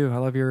stuff you do. I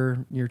love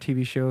your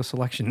TV show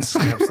selections.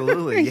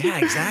 Absolutely. Yeah,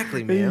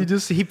 exactly, man.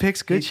 He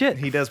picks good shit.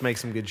 He does make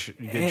some good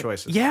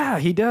choices. Yeah,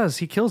 he does.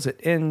 He kills it.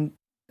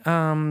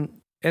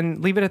 And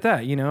leave it at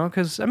that,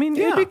 because I mean,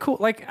 it'd be cool.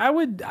 Like I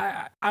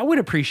would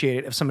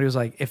appreciate it if somebody was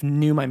like, if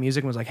knew my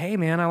music and was like, hey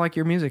man, I like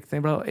your music.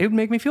 It would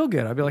make me feel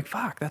good. I'd be like,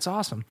 fuck, that's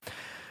awesome.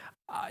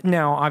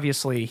 Now,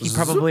 obviously, he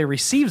probably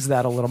receives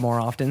that a little more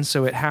often,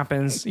 so it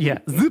happens. Yeah,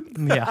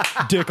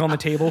 dick on the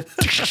table.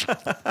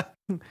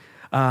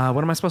 What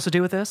am I supposed to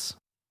do with this?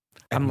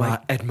 I'm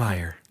like,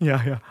 admire.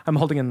 Yeah. I'm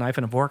holding a knife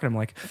and a fork, and I'm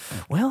like,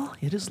 well,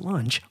 it is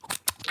lunch.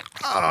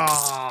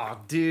 Oh,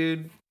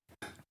 dude.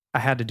 I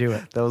had to do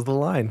it. That was the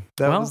line.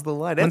 That was the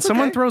line. When That's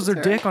someone okay. throws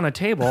their dick on a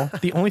table,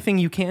 the only thing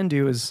you can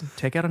do is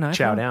take out a knife.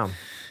 Chow down.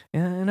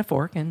 And a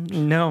fork.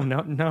 And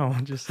no.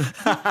 Just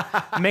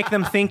make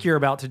them think you're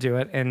about to do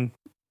it. And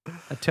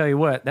I tell you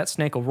what, that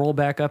snake will roll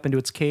back up into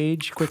its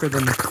cage quicker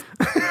than...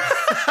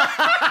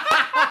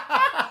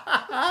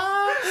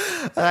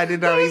 I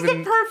did not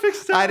even... the perfect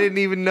sound. I didn't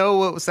even know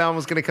what sound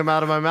was going to come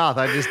out of my mouth.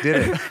 I just did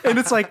it. And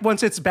it's like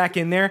once it's back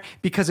in there,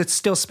 because it's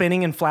still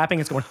spinning and flapping,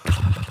 it's going...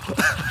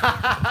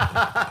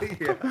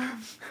 Yeah.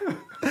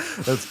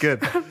 That's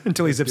good.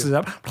 until he zips it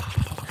up.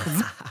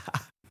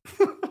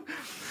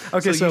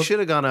 Okay, so you should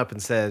have gone up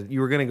and said,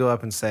 you were going to go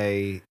up and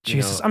say,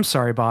 Jesus, I'm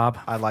sorry, Bob.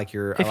 I like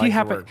your If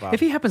work, Bob.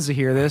 he happens to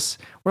hear this,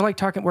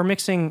 we're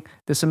mixing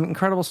this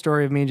incredible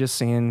story of me just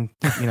seeing,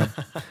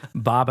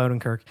 Bob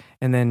Odenkirk,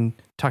 and then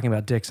talking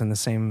about dicks in the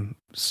same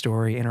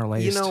story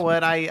interlaced. You know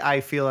what? I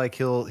feel like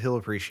he'll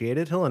appreciate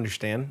it. He'll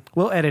understand.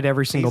 We'll edit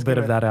every single bit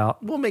of that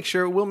out. We'll make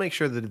sure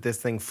that this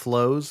thing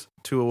flows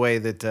to a way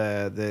that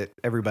that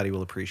everybody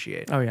will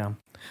appreciate. Oh yeah.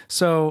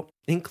 So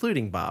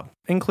including Bob,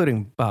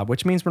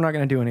 which means we're not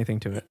going to do anything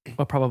to it.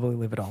 We'll probably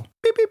leave it all.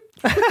 Beep beep.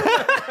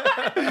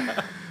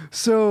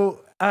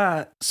 So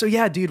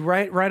yeah, dude,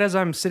 right as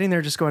I'm sitting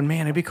there just going,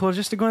 man, it'd be cool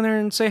just to go in there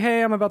and say,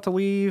 hey, I'm about to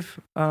leave.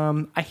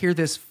 I hear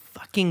this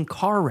fucking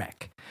car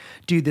wreck.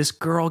 Dude, this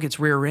girl gets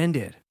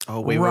rear-ended.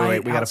 Oh, wait. We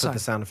got to put the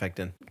sound effect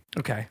in.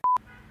 Okay.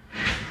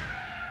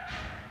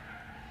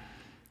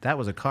 That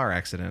was a car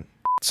accident.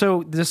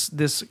 So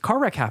this car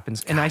wreck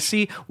happens, and I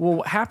see, well,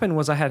 what happened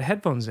was I had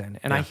headphones in,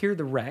 and I hear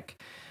the wreck,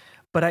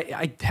 but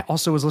I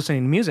also was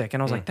listening to music,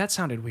 and I was like, that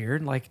sounded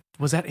weird. Like,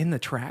 was that in the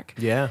track?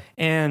 Yeah.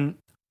 And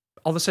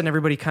all of a sudden,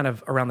 everybody kind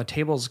of around the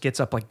tables gets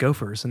up like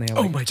gophers, and they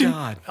like, oh my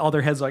God. all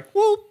their heads like,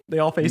 whoop. They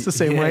all face the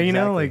same way,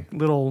 exactly. like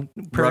little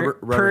Rubber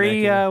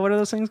prairie, necking. what are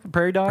those things?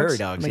 Prairie dogs? Prairie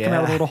dogs, Make them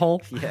out of a little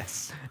hole.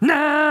 Yes.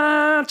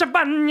 Na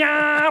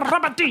chabanya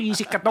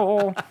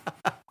rabatisicato.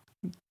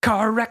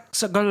 Car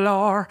wrecks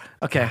galore.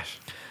 Okay.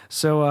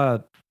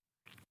 So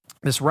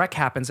this wreck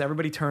happens.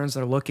 Everybody turns,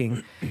 they're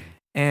looking.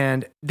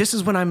 And this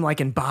is when I'm like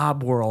in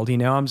Bob world,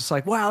 I'm just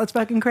like, wow, it's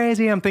fucking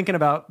crazy. I'm thinking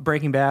about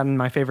Breaking Bad and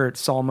my favorite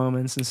Saul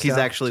moments and stuff. He's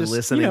actually Just,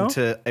 listening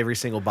to every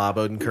single Bob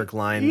Odenkirk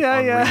line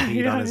on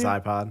repeat on his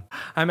iPod.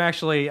 I'm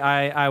actually,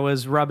 I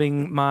was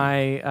rubbing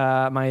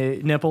my my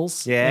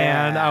nipples.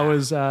 Yeah. And I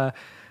was, I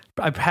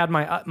had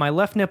my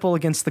left nipple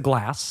against the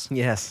glass.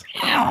 Yes.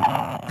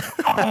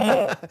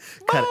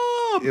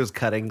 It was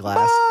cutting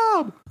glass.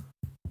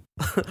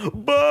 Bob!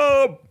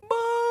 Bob!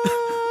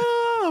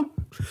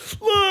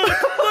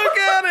 Look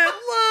at it!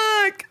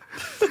 Look!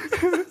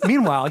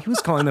 Meanwhile, he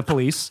was calling the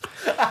police.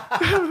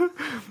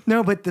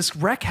 No, but this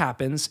wreck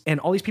happens,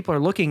 and all these people are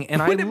looking,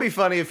 and Wouldn't it be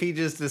funny if he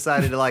just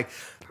decided to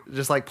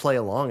play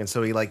along, and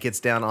so he gets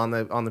down on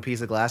the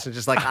piece of glass and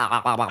just licking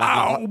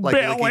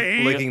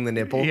the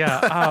nipple. Yeah.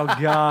 Oh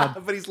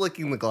God. But he's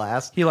licking the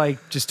glass. He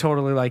just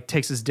totally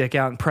takes his dick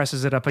out and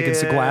presses it up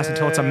against the glass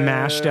until it's a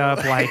mashed up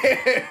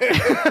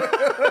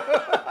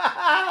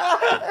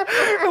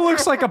It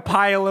looks like a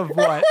pile of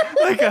what?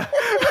 Like a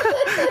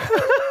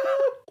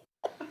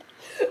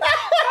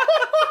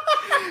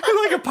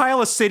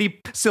pile of silly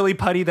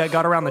putty that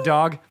got around the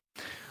dog.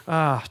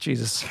 Ah,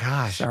 Jesus.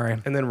 Gosh.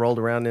 Sorry. And then rolled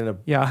around in a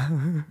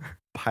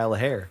pile of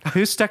hair.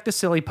 Who stuck the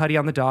silly putty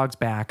on the dog's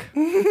back?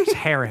 There's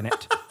hair in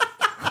it.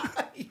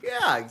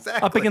 Yeah,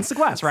 exactly. Up against the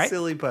glass, right?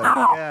 Silly putty.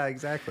 Yeah,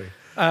 exactly.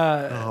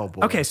 Oh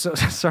boy. Okay, so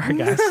sorry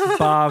guys.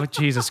 Bob,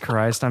 Jesus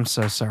Christ, I'm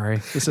so sorry.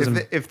 This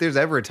isn't. If there's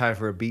ever a time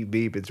for a beep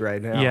beep, it's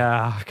right now.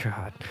 Yeah,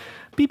 God.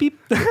 Beep beep.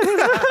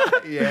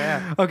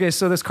 Yeah. Okay,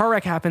 so this car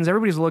wreck happens.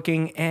 Everybody's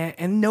looking,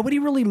 and nobody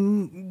really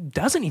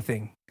does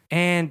anything.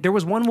 And there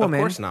was one woman.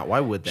 Of course not. Why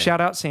would they? Shout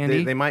out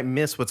Sandy. They might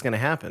miss what's going to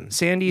happen.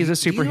 Sandy is a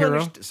Do you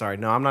superhero. Sorry,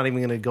 no, I'm not even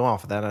going to go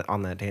off of that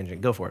on that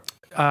tangent. Go for it.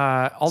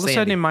 All of a sudden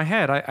Sandy. in my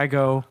head, I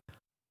go,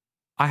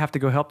 I have to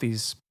go help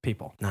these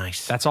people.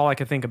 Nice. That's all I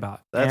could think about.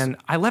 That's- And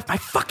I left my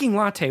fucking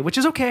latte, which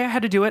is okay. I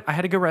had to do it. I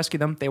had to go rescue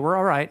them. They were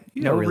all right.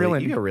 you No got real really,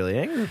 injury. you got really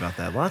angry about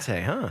that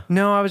latte, huh?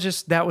 No, I was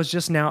just, that was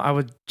just now, I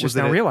would just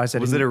now realize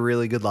it. Was it a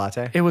really good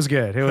latte? It was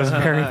good. It was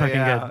very fucking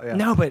Yeah, good. yeah.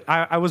 No, but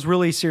I was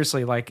really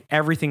seriously like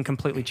everything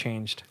completely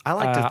changed. I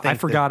like to think I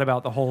forgot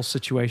about the whole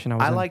situation I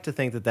was I in. like to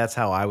think that that's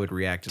how I would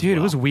react as Dude, well.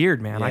 it was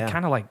weird, man. I Yeah.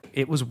 kind of like,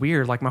 it was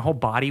weird. Like my whole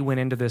body went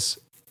into this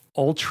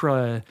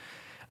ultra,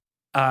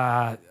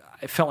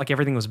 it felt like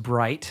everything was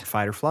bright.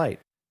 Fight or flight.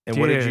 And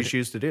what did you Dude.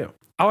 choose to do?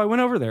 Oh, I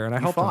went over there and I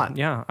helped fought. them.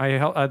 Yeah, I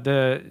helped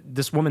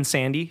this woman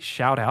Sandy.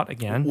 Shout out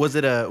again. Was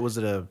it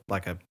a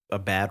like a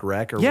bad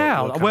wreck or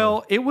Yeah, what kind well,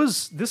 of- it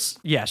was this.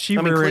 Yeah, she.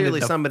 I mean, rear-ended clearly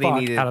the somebody fuck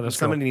needed out of this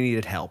girl. somebody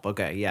needed help.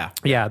 Okay, yeah.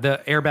 Yeah,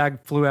 the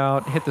airbag flew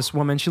out, hit this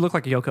woman. She looked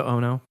like Yoko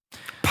Ono.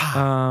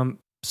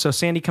 So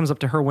Sandy comes up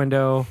to her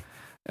window.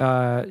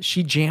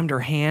 She jammed her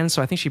hand,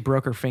 so I think she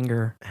broke her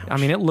finger. I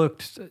mean,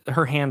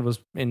 her hand was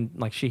in,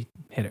 like, she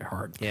hit it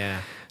hard.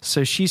 Yeah.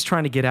 So she's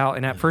trying to get out,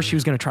 and at first she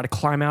was going to try to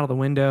climb out of the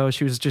window.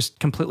 She was just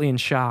completely in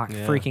shock,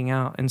 freaking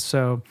out. And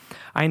so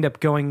I ended up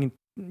going,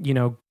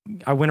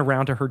 I went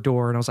around to her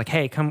door and I was like,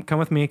 hey, come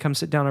with me, come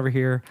sit down over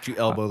here. Did you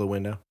elbow the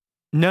window?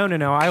 No.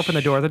 I opened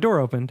the door. The door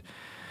opened.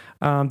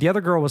 The other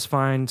girl was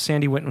fine.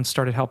 Sandy went and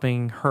started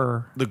helping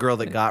her. The girl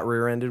that got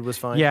rear-ended was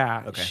fine?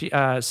 Yeah. Okay. She,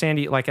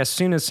 Sandy, like as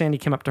soon as Sandy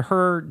came up to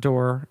her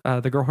door,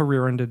 the girl who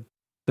rear-ended,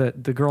 the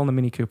girl in the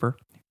Mini Cooper,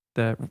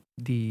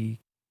 the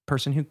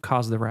person who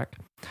caused the wreck,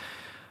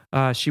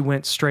 she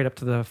went straight up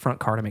to the front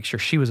car to make sure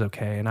she was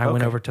okay. And I went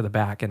Okay. over to the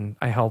back and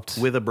I helped.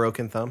 With a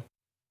broken thumb?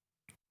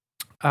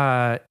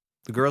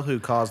 The girl who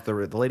caused the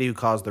lady who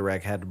caused the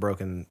wreck had a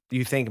broken,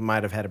 you think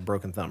might have had a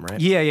broken thumb, right?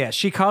 Yeah.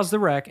 She caused the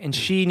wreck and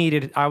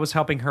I was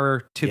helping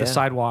her to Yeah. the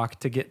sidewalk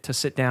to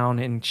sit down,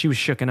 and she was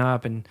shooken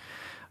up, and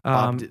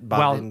Bob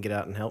didn't get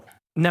out and help?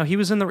 no, he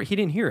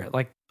didn't hear it.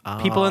 Like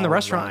people in the Oh,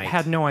 restaurant right.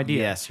 had no idea.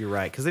 Yes, you're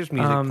right. Because there's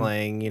music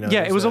playing, Yeah,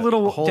 there's it was a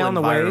little whole down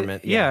the way.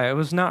 environment. Yeah, it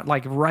was not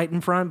like right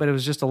in front, but it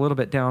was just a little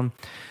bit down.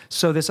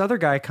 So this other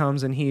guy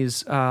comes and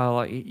he's,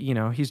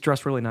 he's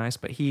dressed really nice,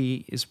 but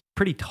he is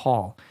pretty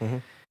tall. Mm-hmm.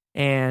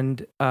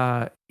 And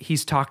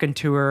he's talking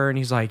to her and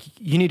he's like,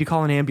 you need to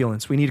call an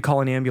ambulance. We need to call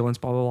an ambulance,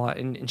 blah, blah, blah.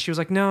 And she was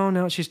like,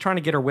 no. She's trying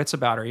to get her wits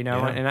about her,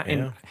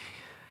 Yeah,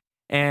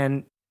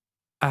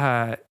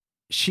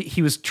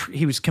 he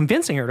was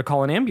convincing her to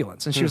call an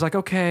ambulance, and she was like,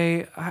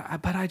 okay,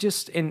 but I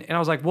just, and I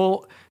was like,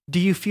 well, do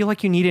you feel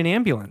like you need an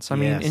ambulance? I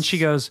mean, and she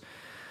goes,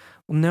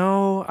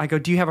 no. I go,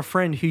 do you have a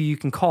friend who you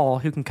can call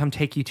who can come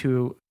take you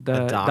to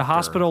the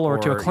hospital or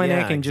to a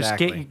clinic and just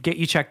get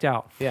you checked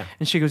out? Yeah.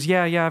 And she goes,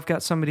 yeah, I've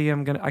got somebody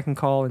I can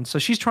call. And so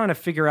she's trying to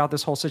figure out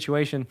this whole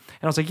situation.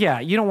 And I was like, yeah,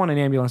 you don't want an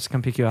ambulance to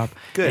come pick you up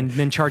and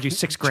then charge you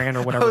 $6,000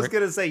 or whatever. I was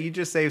going to say, you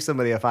just saved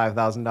somebody a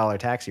 $5,000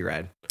 taxi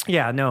ride.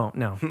 Yeah, no.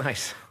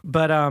 Nice.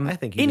 But I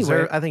think you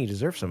anyway,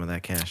 deserve some of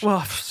that cash.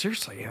 well,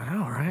 seriously, I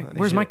know, right?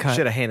 Where's my cut?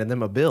 Should have handed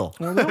them a bill.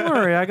 Well, don't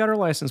worry, I got her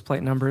license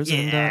plate numbers.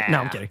 Yeah. And, no,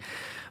 I'm kidding.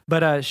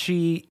 But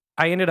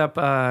I ended up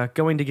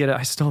going to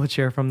I stole a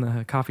chair from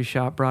the coffee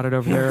shop, brought it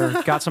over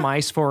there, got some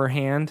ice for her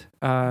hand.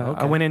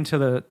 I went into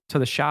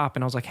the shop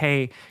and I was like,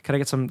 hey, could I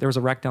get some, there was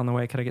a wreck down the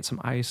way, could I get some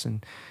ice?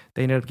 And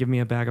they ended up giving me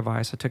a bag of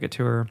ice. I took it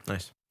to her.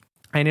 Nice.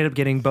 I ended up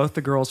getting both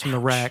the girls from the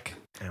wreck.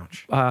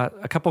 Ouch.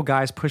 A couple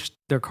guys pushed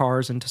their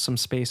cars into some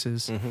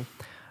spaces.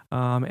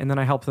 Mm-hmm. And then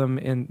I helped them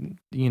in,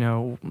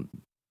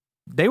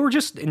 they were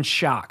just in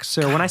shock.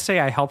 So when I say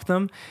I helped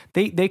them,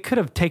 they could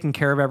have taken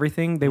care of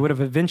everything. They would have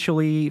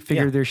eventually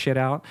figured their shit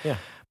out. Yeah.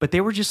 But they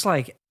were just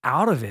like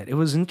out of it. It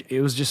was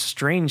just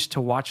strange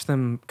to watch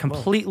them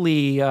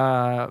completely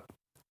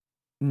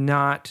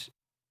not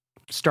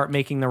start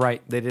making the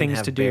right They didn't things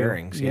have to do.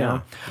 bearings. you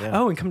know? Yeah.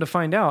 Oh, and come to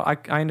find out,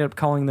 I ended up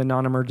calling the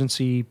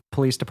non-emergency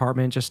police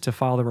department just to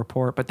file the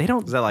report. But they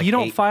don't. Is that like you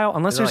don't file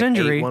unless there's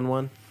injury.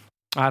 811?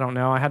 I don't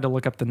know. I had to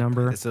look up the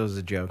number. This was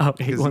a joke. Oh,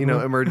 Because,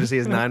 811. emergency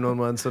is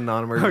 911, so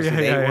non-emergency is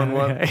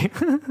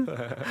 811.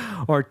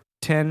 yeah. Or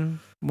 10,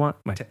 no.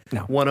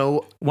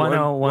 10-101.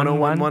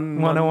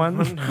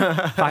 101.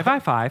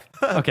 555.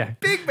 Okay.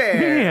 Big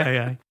Bear.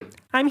 Yeah.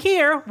 I'm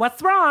here.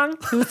 What's wrong?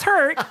 Who's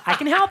hurt? I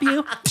can help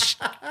you.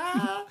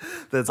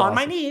 That's On awesome.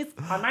 my knees.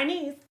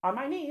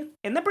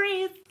 In the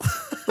breeze.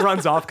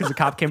 Runs off because the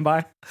cop came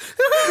by.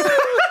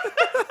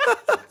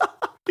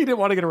 He didn't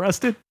want to get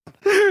arrested.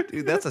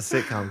 Dude, that's a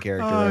sitcom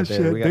character right there.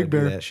 shit, We gotta Big do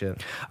Bear. that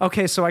shit.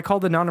 Okay, so I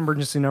called the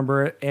non-emergency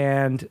number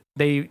and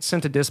they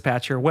sent a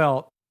dispatcher.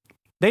 Well,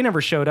 they never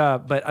showed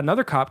up, but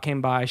another cop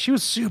came by. She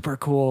was super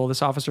cool.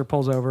 This officer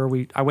pulls over.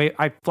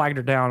 I flagged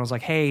her down. I was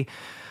like, hey,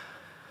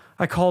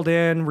 I called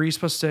in. Were you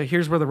supposed to,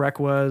 here's where the wreck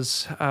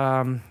was.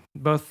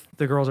 Both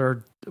the girls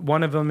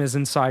one of them is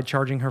inside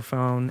charging her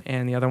phone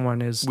and the other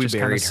one is We just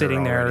kind buried of her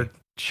sitting there, already.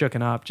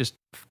 shooken up, just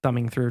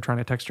thumbing through, trying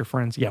to text her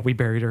friends. Yeah, we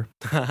buried her.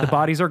 The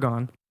bodies are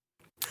gone.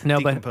 No,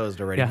 but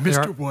Decomposed already. yeah,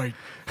 Mr. White.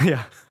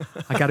 yeah.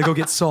 I got to go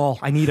get Saul.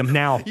 I need him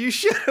now. You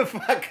should have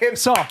fucking...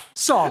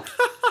 Saul.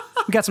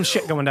 We got some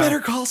shit going down.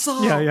 Better call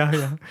Saul.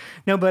 Yeah.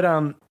 No,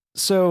 but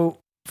so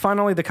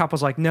finally the cop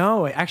was like,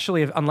 no,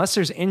 actually, unless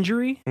there's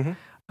injury,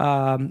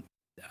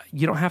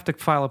 you don't have to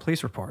file a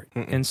police report.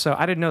 And so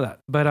I didn't know that.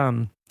 But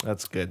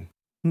That's good.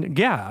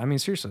 yeah, I mean,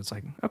 seriously, it's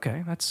like,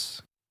 okay,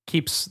 that's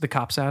keeps the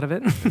cops out of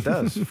it. It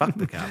does. Fuck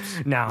the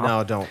cops. No.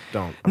 No,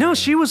 don't. No,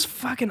 she was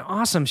fucking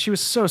awesome. She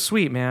was so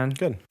sweet, man.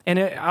 Good. And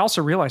I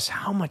also realized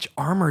how much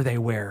armor they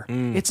wear.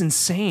 It's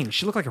insane.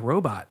 She looked like a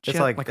robot. She It's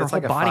had, like- her it's whole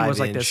like a body was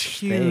like this 5-inch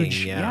thing,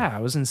 huge. yeah.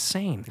 It was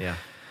insane. Yeah.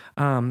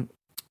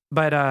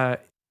 But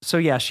so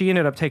yeah, she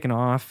ended up taking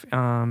off.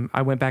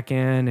 I went back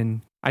in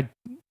and I,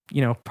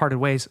 parted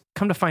ways.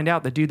 Come to find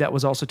out, the dude that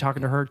was also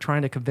talking to her,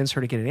 trying to convince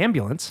her to get an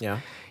ambulance, Yeah.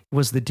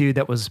 was the dude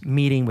that was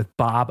meeting with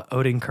Bob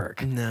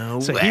Odenkirk. No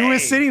So way. he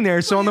was sitting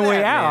there. So Look on the at way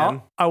that, out,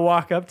 man. I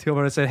walk up to him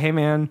and I said, "Hey,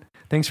 man,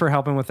 thanks for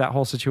helping with that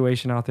whole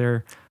situation out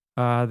there.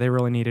 They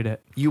really needed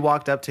it." You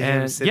walked up to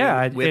him And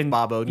sitting with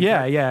Bob Odenkirk?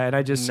 Yeah. And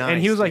I just, and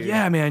he Nice, was like, dude.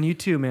 "Yeah, man, you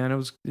too, man.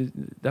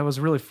 That was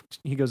really,"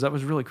 he goes, "that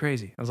was really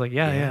crazy." I was like,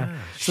 yeah.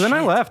 So then I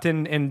Shit. left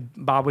and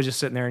Bob was just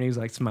sitting there and he was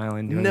like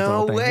smiling. Doing his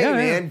No little thing. way, Yeah,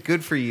 man.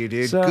 Good for you,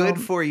 dude. So, Good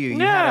for you. You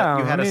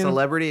yeah, had I a mean-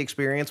 celebrity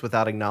experience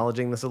without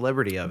acknowledging the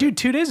celebrity of it. Dude,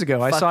 2 days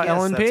ago, I Fuck saw yes,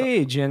 Ellen that's a-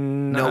 Page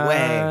and No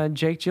way.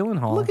 Jake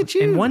Gyllenhaal. Look at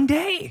you. In one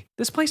day.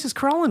 This place is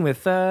crawling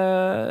with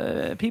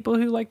people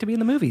who like to be in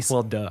the movies.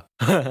 Well, duh.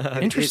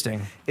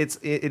 Interesting.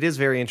 It is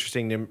very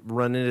interesting to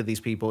run into these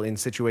people in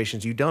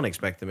situations you don't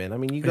expect them in. I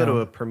mean, you go to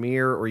a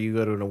premiere or you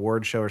go to an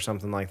award show or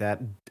something like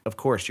that. Of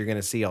course, you're going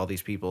to see all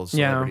these people,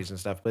 celebrities and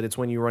stuff. But it's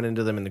when you run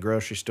into them in the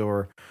grocery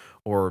store,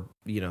 or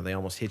they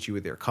almost hit you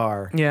with their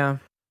car. Yeah.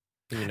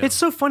 you know. It's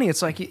so funny.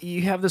 It's like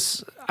you have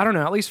this, I don't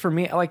know, at least for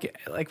me, like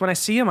when I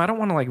see him, I don't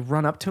want to like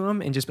run up to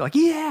him and just be like,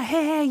 yeah,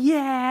 hey,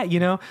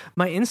 yeah.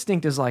 My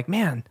instinct is like,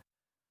 man,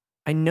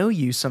 I know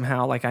you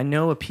somehow. Like I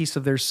know a piece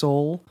of their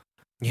soul,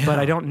 but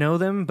I don't know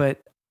them. But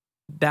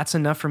that's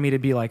enough for me to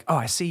be like, oh,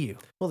 I see you.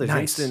 Well, there's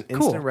Nice. instant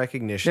Cool.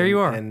 recognition. There you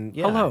are. And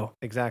Hello.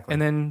 Exactly. And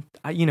then,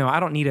 I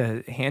don't need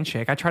a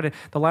handshake.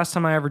 The last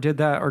time I ever did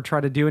that or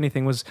tried to do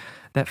anything was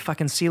that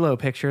fucking CeeLo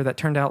picture that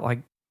turned out like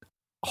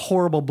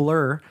horrible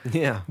blur,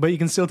 yeah. but you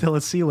can still tell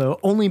it's CeeLo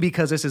only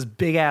because it's his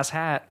big ass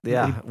hat.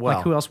 Yeah, Like,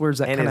 well, who else wears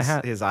that And kind of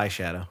hat? his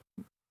eyeshadow.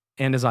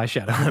 And his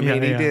eyeshadow. I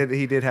mean, Yeah.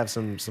 he did have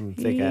some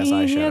thick ass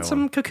eyeshadow. He had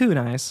some on. cocoon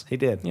eyes. He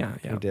did. Yeah.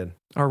 He did.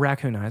 Or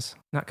raccoon eyes.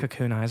 Not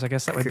cocoon eyes. I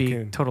guess that would be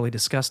Cocoon. totally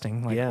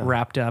disgusting. Like Yeah.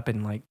 wrapped up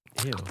and like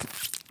Ew.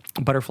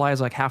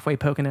 butterflies like halfway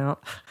poking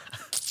out.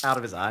 Out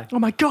of his eye. Oh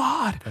my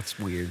God. That's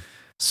weird.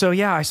 So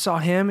yeah, I saw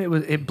him.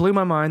 It blew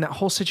my mind. That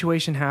whole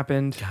situation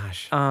happened.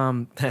 Gosh.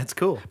 Um, That's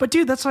cool. But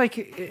dude, that's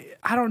like,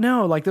 I don't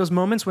know, like those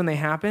moments when they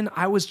happen,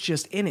 I was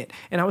just in it.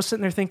 And I was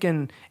sitting there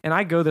thinking, and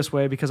I go this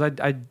way because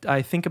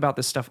I think about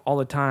this stuff all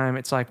the time.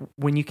 It's like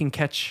when you can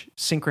catch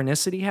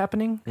synchronicity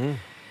happening.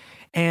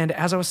 And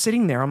as I was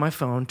sitting there on my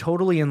phone,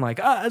 totally in like,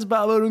 it's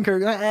Bob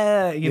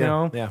Odenkirk, you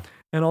know? Yeah.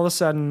 And all of a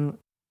sudden,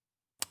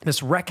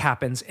 this wreck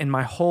happens and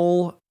my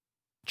whole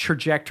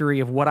trajectory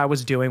of what I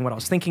was doing, what I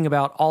was thinking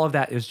about, all of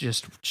that is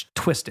just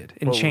twisted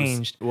and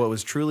changed. What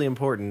was truly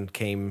important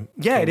came.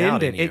 Yeah, it came out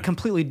ended. in you. It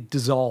completely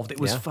dissolved. It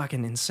was Yeah.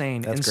 fucking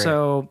insane. That's and great.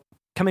 so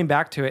coming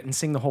back to it and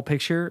seeing the whole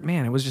picture,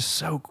 man, it was just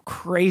so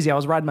crazy. I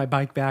was riding my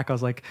bike back. I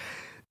was like,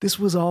 this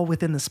was all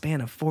within the span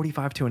of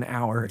 45 to an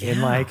hour.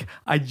 And like,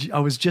 I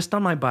was just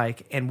on my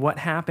bike, and what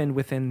happened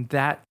within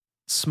that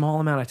small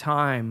amount of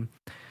time,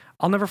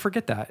 I'll never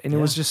forget that. And it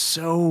was just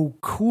so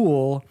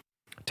cool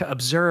to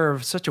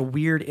observe such a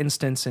weird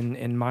instance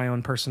in my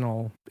own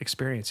personal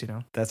experience,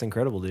 That's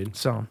incredible, dude.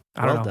 So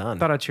I don't Well know. done.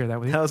 Thought I'd share that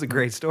with you. That was a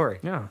great story.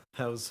 Yeah.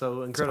 That was so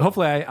So incredible.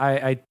 hopefully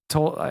I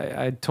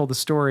told the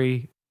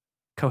story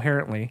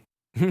coherently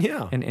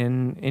yeah. and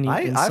in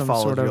I some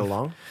followed sort you of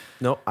along.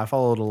 No, I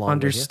followed along. with you.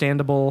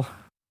 understandable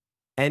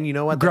And you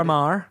know what?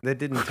 grammar. That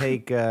didn't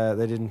take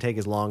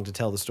as long to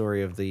tell the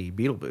story of the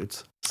Beetle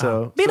Boots.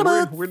 So, Beetle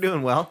Boots! we're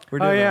doing well. We're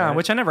doing Oh yeah, all right.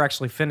 which I never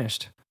actually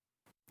finished.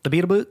 The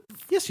Beetle Boot.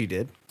 Yes, you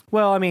did.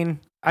 Well, I mean,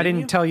 I Didn't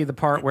didn't you? tell you the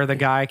part where the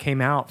guy came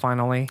out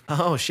finally.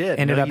 Oh shit!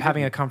 Ended No, up you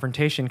having didn't. a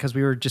confrontation because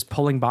we were just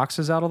pulling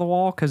boxes out of the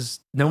wall because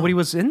nobody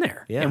was in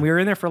there. Yeah. And we were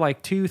in there for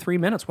like 2-3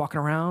 minutes walking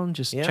around,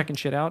 just Yeah. checking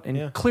shit out. And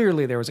Yeah.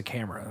 clearly there was a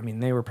camera. I mean,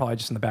 they were probably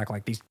just in the back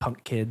like these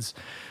punk kids.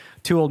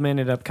 2 old men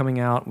ended up coming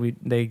out.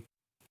 They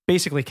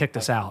basically kicked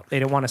us out. They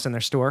didn't want us in their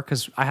store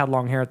because I had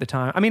long hair at the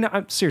time. I mean,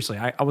 seriously,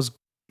 I was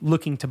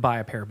looking to buy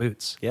a pair of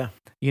boots. Yeah,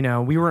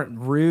 We weren't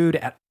rude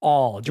at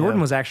all. Jordan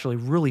Yeah. was actually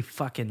really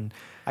fucking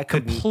I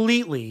couldn't.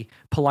 completely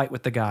polite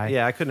with the guy.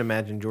 Yeah, I couldn't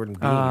imagine Jordan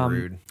being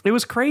rude. It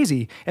was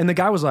crazy. And the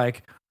guy was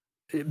like,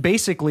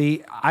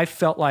 basically, I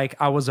felt like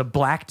I was a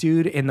black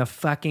dude in the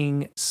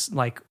fucking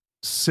like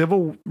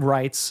civil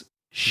rights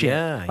shit.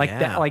 Yeah, like yeah.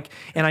 that. Like,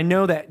 and I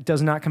know that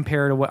does not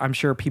compare to what I'm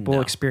sure people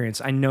No.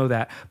 experience. I know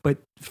that, but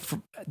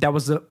that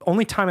was the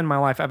only time in my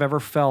life I've ever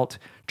felt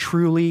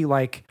truly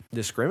like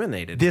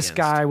Discriminated. this against.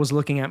 guy was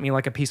looking at me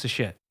like a piece of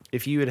shit.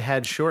 If you had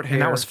had short hair,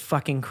 And that was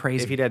fucking if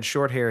crazy. he'd had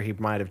short hair, he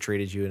might have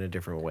treated you in a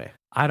different way.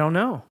 I don't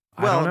know.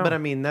 I don't know. But I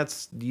mean,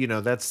 that's kind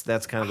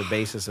of the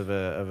basis of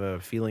a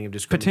feeling of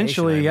discrimination.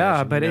 Potentially, I yeah,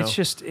 imagine, but you know? it's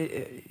just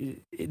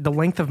the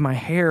length of my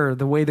hair,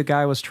 the way the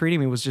guy was treating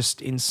me was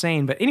just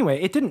insane. But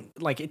anyway, it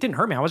didn't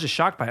hurt me. I was just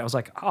shocked by it. I was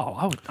like,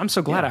 oh, I'm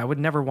so glad. I would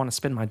never want to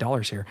spend my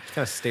dollars here.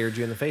 Kind of stared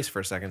you in the face for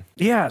a second.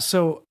 Yeah.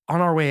 So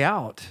on our way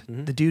out,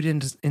 the dude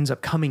ends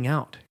up coming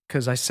out.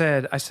 Because I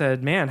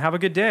said, man, have a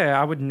good day.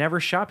 I would never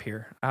shop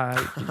here.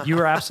 You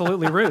were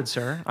absolutely rude,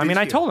 sir. I mean,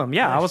 I told him,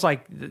 I was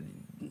like,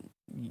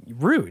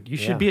 rude. You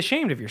should be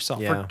ashamed of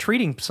yourself for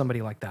treating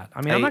somebody like that.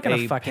 I mean, I'm not going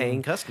to fucking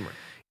paying customer.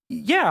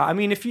 Yeah, I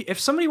mean, if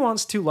somebody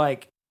wants to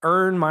like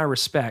earn my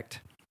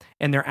respect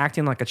and they're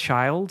acting like a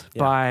child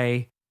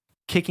by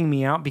kicking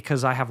me out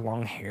because I have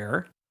long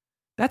hair,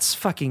 that's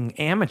fucking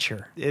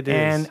amateur. It is.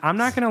 And I'm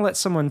not going to let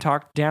someone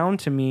talk down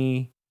to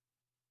me.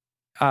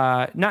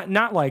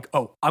 Not like,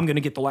 oh, I'm going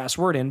to get the last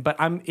word in, but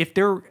if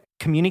they're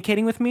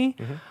communicating with me,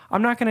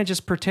 I'm not going to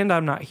just pretend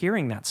I'm not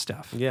hearing that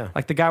stuff. Yeah.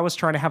 Like the guy was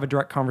trying to have a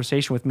direct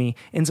conversation with me,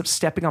 ends up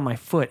stepping on my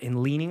foot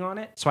and leaning on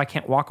it so I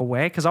can't walk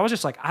away. Cause I was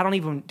just like,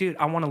 dude,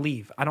 I want to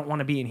leave. I don't want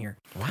to be in here.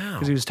 Wow.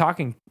 Cause he was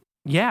talking.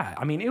 Yeah.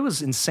 I mean, it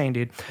was insane,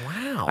 dude.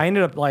 Wow. I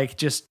ended up like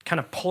just kind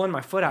of pulling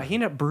my foot out. He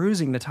ended up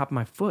bruising the top of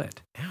my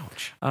foot.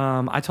 Ouch.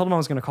 I told him I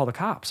was going to call the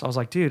cops. I was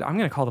like, dude, I'm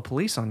going to call the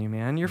police on you,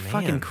 man. You're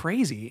fucking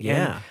crazy.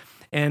 Yeah.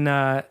 And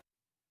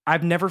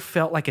I've never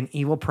felt like an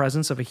evil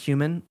presence of a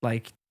human,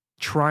 like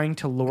trying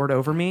to lord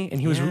over me.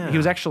 And he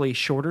was actually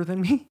shorter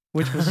than me,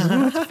 which was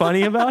what's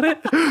funny about it.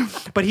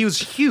 But he was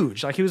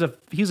huge. Like he was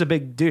a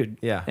big dude.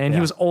 Yeah. And he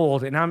was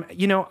old. And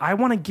I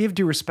want to give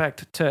due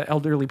respect to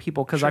elderly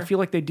people because I feel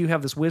like they do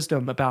have this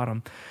wisdom about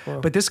them. Well,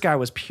 but this guy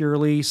was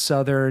purely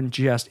Southern,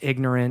 just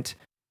ignorant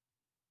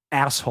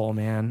asshole,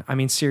 man. I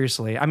mean,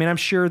 seriously. I mean, I'm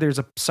sure there's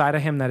a side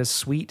of him that is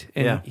sweet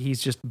and he's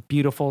just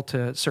beautiful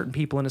to certain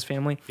people in his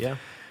family. Yeah.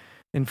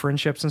 And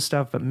friendships and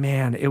stuff. But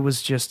man, it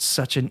was just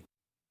such a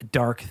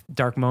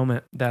dark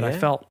moment that I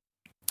felt.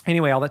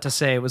 Anyway, all that to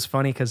say, it was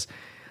funny because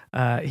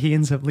he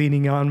ends up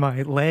leaning on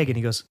my leg and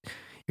he goes,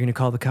 "You're going to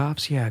call the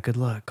cops? Yeah, good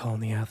luck calling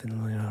the Athens,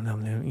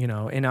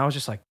 and I was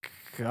just like,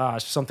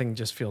 gosh, something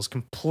just feels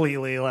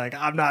completely like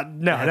I'm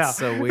not. That's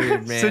so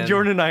weird, man. So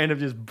Jordan and I ended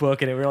up just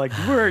booking it. We were like,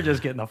 we're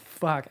just getting the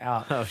fuck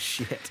out. Oh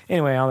shit.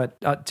 Anyway, all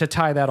that to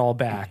tie that all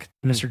back,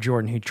 Mr.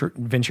 Jordan, who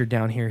ventured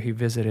down here, he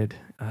visited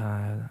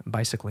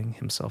bicycling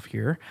himself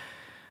here.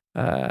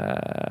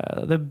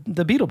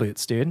 The Beetle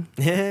Boots, dude.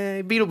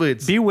 Hey, Beetle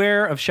Boots.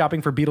 Beware of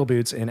shopping for Beetle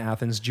Boots in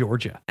Athens,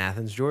 Georgia.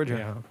 Athens, Georgia.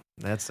 Yeah.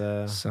 That's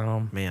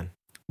so man.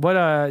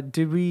 What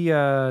did we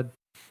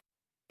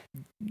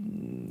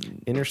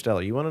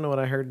Interstellar. You want to know what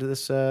I heard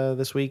this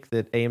week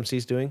that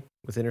AMC's doing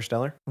with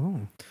Interstellar?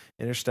 Ooh.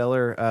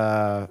 Interstellar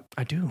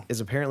I do. is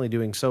apparently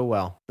doing so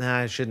well.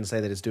 I shouldn't say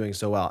that it's doing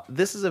so well.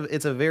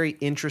 It's a very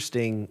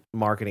interesting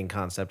marketing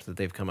concept that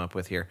they've come up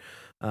with here.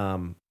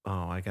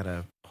 I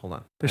gotta hold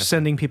on. They're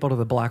sending people to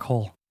the black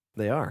hole.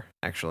 They are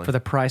actually for the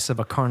price of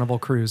a Carnival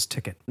cruise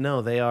ticket.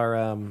 No, they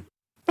are.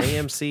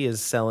 AMC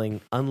is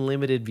selling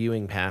unlimited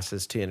viewing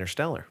passes to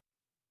Interstellar.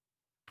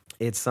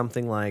 It's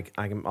something like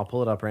I'll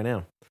pull it up right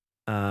now.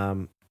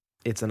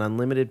 It's an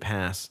unlimited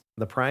pass.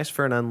 The price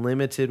for an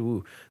unlimited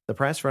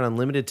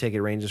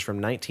ticket ranges from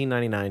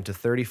 $19.99 to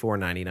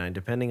 $34.99,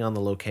 depending on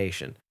the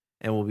location,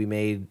 and will be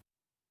made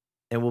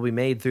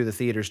through the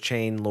theater's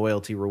chain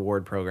loyalty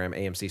reward program,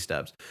 AMC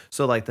Stubs.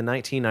 So like the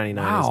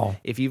 $19.99 is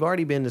if you've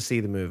already been to see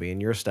the movie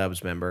and you're a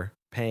Stubs member,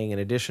 paying an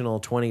additional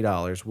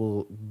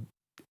 $20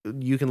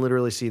 you can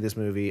literally see this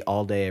movie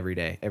all day, every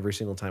day, every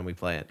single time we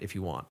play it if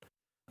you want.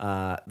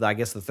 I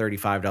guess the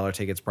 $35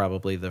 ticket's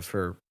probably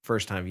for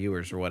first-time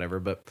viewers or whatever.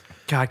 But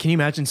God, can you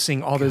imagine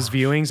seeing all those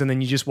viewings and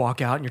then you just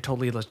walk out and you're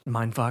totally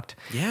mind fucked?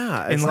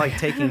 Yeah, it's like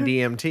taking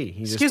DMT.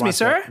 You Excuse me,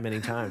 sir. Many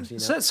times, you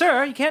know?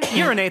 Sir, you can't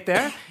urinate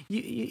there.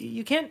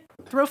 You can't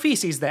throw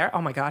feces there.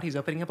 Oh my God, he's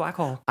opening a black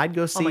hole. I'd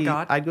go see. Oh my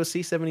God. I'd go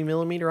see 70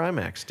 millimeter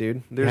IMAX,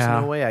 dude. There's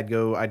no way I'd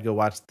go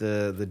watch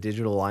the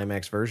digital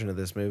IMAX version of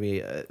this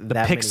movie. The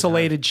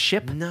pixelated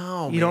ship.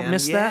 No, you don't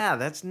miss that. Yeah,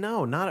 that's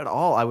not at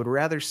all. I would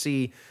rather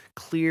see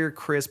clear,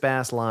 crisp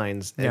ass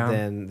lines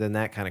than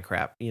that kind of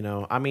crap. You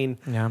know, I mean,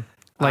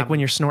 like when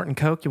you're snorting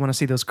coke, you want to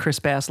see those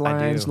crisp ass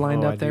lines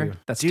lined up there.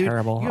 That's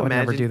terrible. I would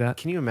never do that.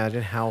 Can you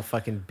imagine how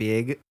fucking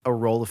big a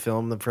roll of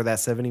film for that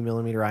 70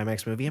 millimeter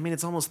IMAX movie? I mean,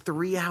 it's almost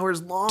 3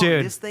 hours long.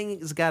 Dude. This thing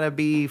has got to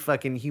be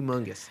fucking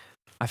humongous.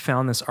 I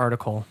found this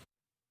article.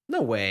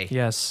 No way.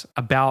 Yes,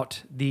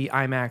 about the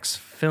IMAX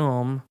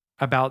film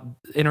about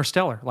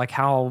Interstellar, like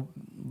how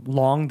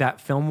long that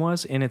film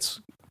was in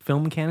its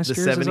film canisters.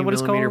 The 70 is that what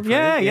it's millimeter called?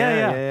 print?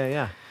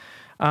 Yeah.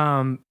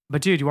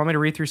 But dude, you want me to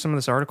read through some of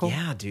this article?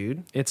 Yeah,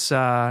 dude. It's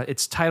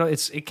titled.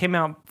 It came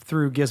out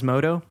through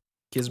Gizmodo.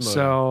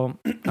 So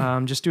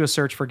just do a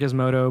search for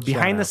Gizmodo.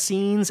 Behind the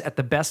scenes at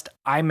the best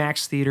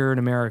IMAX theater in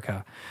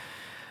America.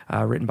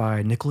 Written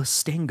by Nicholas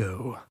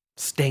Stango.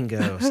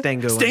 Stango.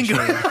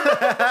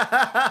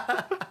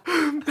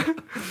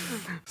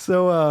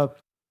 So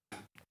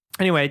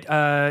anyway,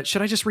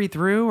 should I just read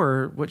through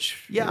or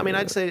which? Yeah, I mean,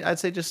 I'd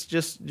say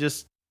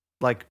just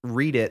like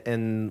read it,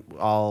 and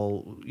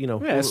I'll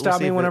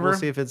stop me whenever. We'll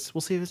see if it's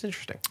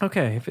interesting.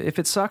 Okay, if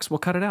it sucks, we'll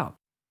cut it out.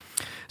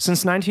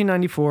 Since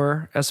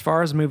 1994, as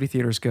far as movie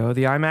theaters go,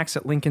 the IMAX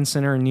at Lincoln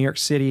Center in New York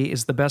City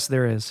is the best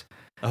there is.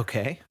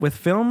 Okay. With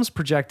films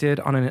projected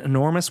on an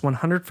enormous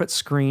 100-foot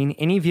screen,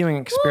 any viewing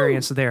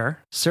experience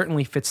there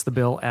certainly fits the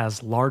bill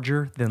as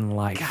larger than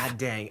life. God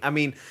dang. I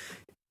mean,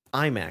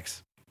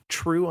 IMAX.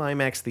 True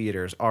IMAX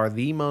theaters are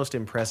the most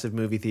impressive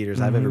movie theaters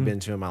I've ever been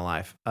to in my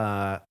life.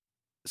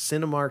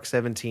 Cinemark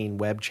 17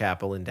 Webb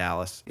Chapel in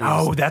Dallas.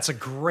 That's a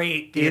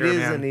great theater, It is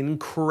man. an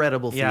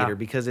incredible theater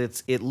because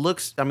it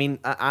looks, I mean,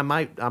 I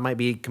might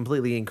be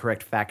completely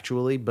incorrect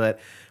factually, but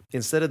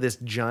instead of this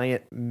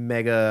giant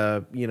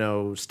mega,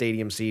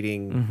 stadium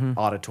seating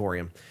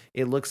auditorium,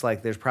 it looks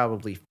like there's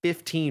probably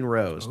 15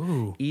 rows,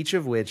 each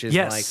of which is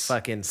like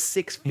fucking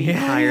 6 feet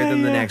higher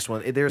than the next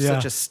one. There's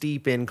such a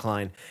steep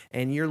incline,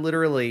 and you're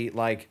literally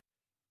like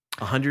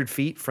 100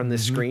 feet from the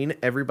screen.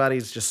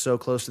 Everybody's just so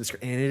close to the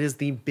screen, and it is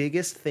the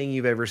biggest thing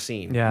you've ever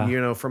seen.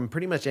 Yeah. From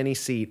pretty much any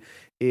seat,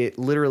 it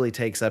literally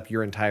takes up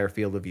your entire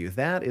field of view.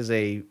 That is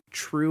a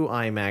true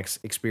IMAX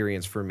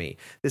experience for me.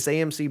 This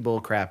AMC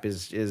bullcrap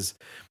is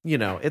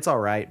it's all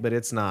right, but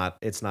it's not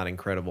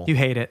incredible. You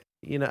hate it.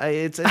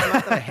 It's not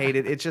that I hate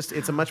it.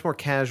 It's a much more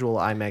casual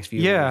IMAX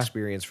viewing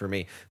experience for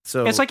me.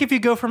 So It's like if you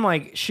go from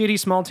like shitty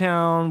small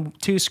town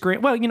to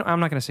screen. Well, I'm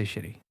not going to say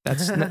shitty.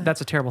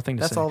 That's a terrible thing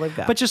to say. That's all they've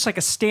got. But just like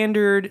a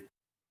standard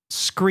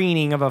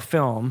screening of a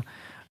film,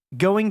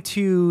 going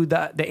to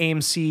the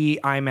AMC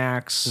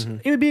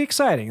IMAX, it would be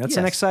exciting. That's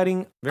an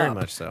exciting very up.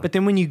 much so. But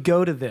then when you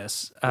go to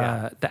this,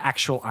 the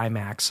actual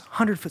IMAX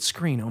 100-foot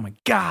screen, oh my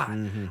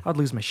God, I'd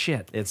lose my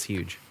shit. It's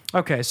huge.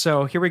 Okay,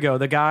 so here we go.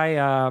 The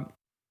guy,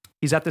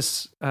 he's at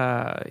this,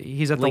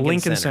 he's at the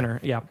Lincoln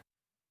Center. Yeah.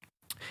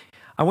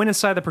 I went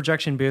inside the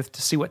projection booth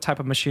to see what type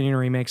of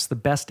machinery makes the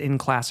best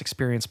in-class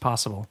experience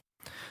possible.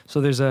 So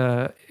there's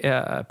a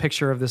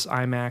picture of this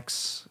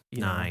IMAX.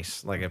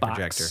 Nice, like a box.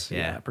 projector.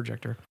 Yeah,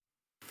 projector.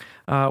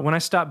 When I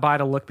stopped by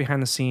to look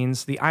behind the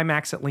scenes, the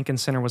IMAX at Lincoln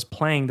Center was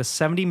playing the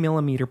 70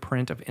 millimeter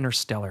print of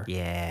Interstellar.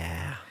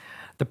 Yeah.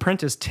 The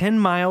print is 10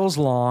 miles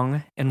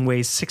long and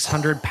weighs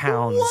 600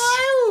 pounds.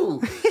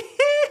 Whoa!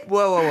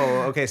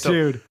 Whoa. Okay, so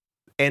Dude,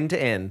 end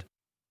to end,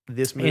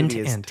 this movie End to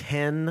is end.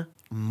 10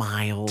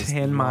 miles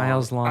 10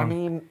 miles long. I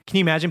mean, Can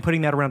you imagine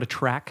putting that around a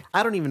track?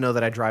 I don't even know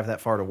that I drive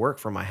that far to work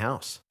from my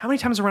house. How many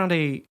times around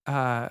a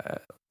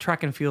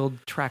track and field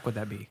track would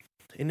that be?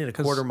 Isn't it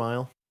a quarter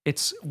mile?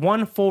 It's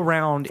one full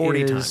round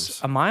 40 is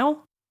times. a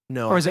mile?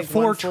 No. Or I is it think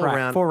one four full track?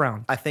 round- 4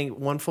 round. I think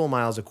one full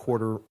mile is a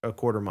quarter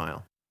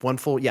mile. One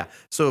full, yeah.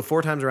 So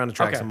 4 times around the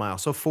track's Okay. a mile.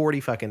 So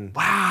 40 fucking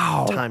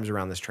Wow. times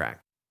around this track.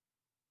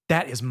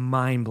 That is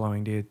mind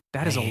blowing, dude.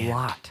 That is a Man.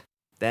 lot.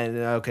 Then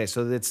okay,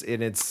 so it's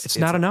It's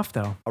not enough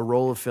though. a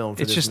roll of film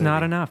for It's this just movie.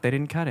 not enough. They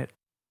didn't cut it.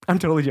 I'm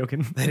totally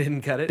joking. They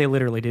didn't cut it. They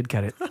literally did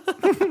cut it.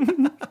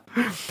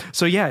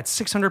 So yeah, it's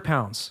 600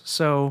 pounds.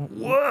 So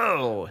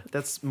Whoa,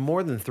 that's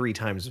more than 3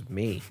 times of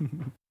me.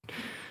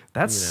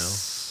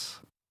 that's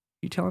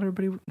you telling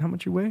everybody how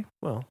much you weigh?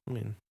 Well, I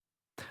mean,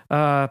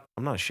 Uh,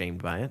 I'm not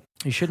ashamed by it.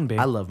 you shouldn't be.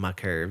 I love my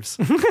curves.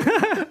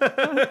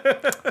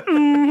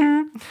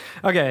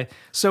 Okay,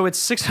 so it's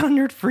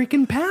 600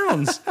 freaking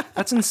pounds.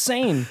 That's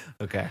insane.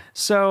 Okay.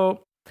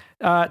 So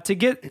to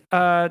get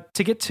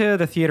to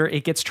the theater,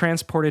 it gets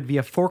transported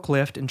via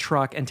forklift and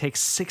truck and takes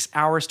 6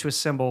 hours to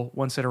assemble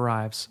once it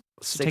arrives.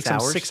 So it 6 takes them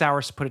hours? 6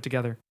 hours to put it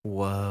together.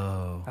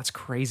 Whoa. That's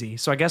crazy.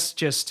 So I guess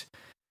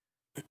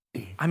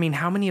I mean,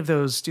 how many of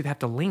those do they have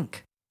to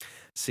link?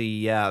 See,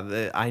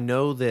 yeah, I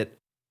know that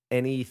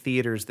any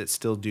theaters that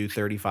still do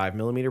 35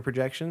 millimeter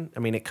projection, I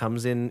mean, it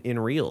comes in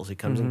reels, it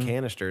comes in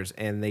canisters,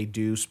 and they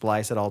do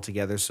splice it all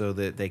together so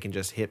that they can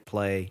just hit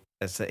play.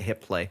 That's a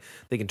hit play.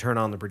 They can turn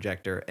on the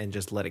projector and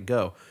just let it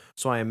go.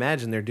 So I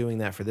imagine they're doing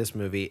that for this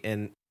movie.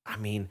 And I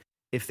mean,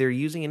 if they're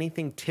using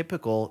anything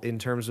typical in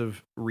terms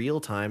of reel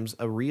times,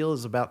 a reel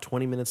is about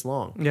 20 minutes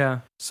long.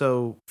 Yeah.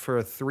 So for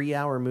a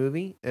 3-hour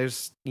movie,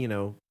 there's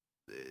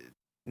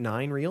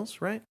 9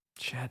 reels, right?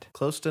 Shit.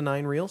 Close to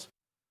 9 reels.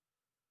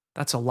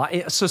 That's a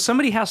lot. So is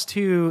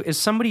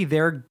somebody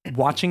there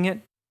watching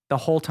it the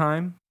whole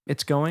time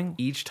it's going?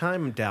 Each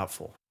time,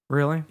 doubtful.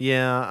 Really?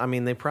 Yeah, I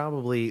mean they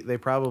probably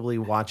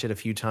watch it a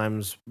few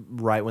times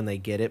right when they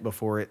get it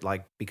before it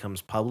like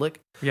becomes public.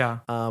 Yeah.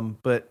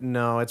 But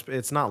no,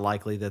 it's not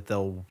likely that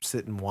they'll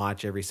sit and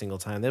watch every single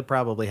time. They'll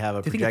probably have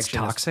a Do you think it's projection.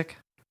 toxic?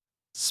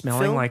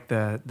 Smelling Film? like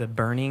the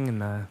burning and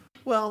the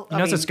Well,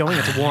 as it's going,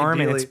 it's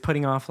warm and it's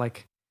putting off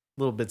like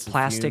little bits of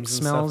plastic fumes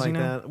and smells, stuff like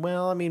you know? that.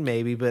 Well, I mean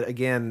maybe, but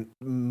again,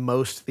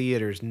 most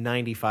theaters,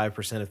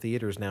 95% of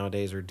theaters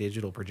nowadays are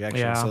digital projection.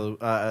 Yeah.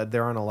 So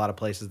there aren't a lot of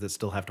places that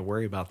still have to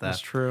worry about that. That's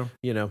true.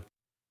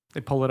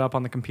 They pull it up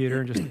on the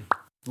computer and just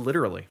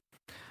Literally.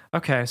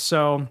 okay.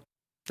 So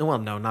Well,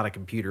 no, not a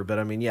computer, but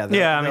I mean, yeah,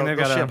 Yeah, I mean, they'll they've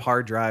got ship a-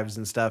 hard drives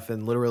and stuff,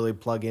 and literally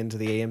plug into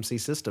the AMC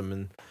system.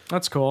 And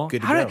that's cool.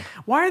 Good to go.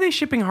 Why are they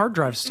shipping hard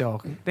drives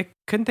still?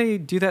 Couldn't they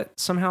do that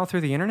somehow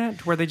through the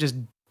internet where they just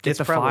get It's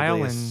the probably file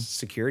a and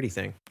security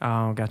thing.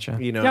 oh, gotcha.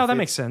 You know, yeah, if that it-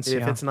 makes sense.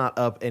 If Yeah. it's not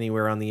up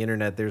anywhere on the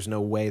internet, there's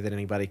no way that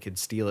anybody could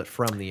steal it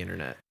from the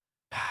internet.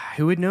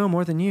 Who would know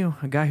more than you?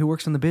 A guy who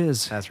works in the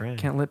biz. That's right.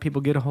 Can't let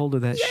people get a hold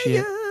of that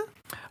shit. Well,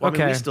 I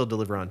mean, Okay. we still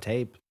deliver on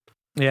tape.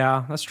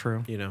 Yeah, that's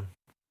true. You know.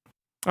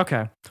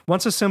 Okay.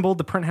 Once assembled,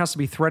 the print has to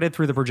be threaded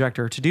through the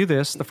projector. To do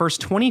this, the first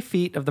 20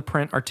 feet of the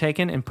print are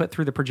taken and put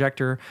through the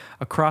projector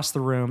across the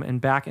room and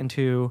back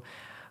into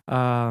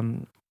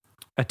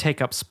a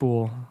take-up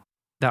spool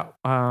that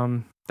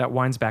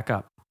winds back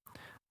up.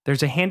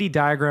 There's a handy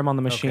diagram on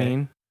the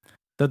machine.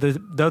 Though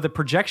the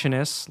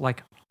projectionist,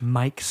 like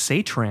Mike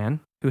Satran,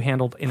 who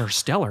handled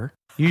Interstellar,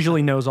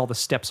 usually knows all the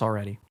steps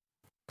already.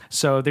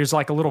 So there's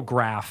like a little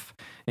graph,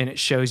 and it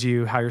shows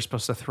you how you're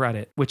supposed to thread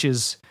it, which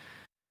is,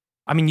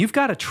 I mean, you've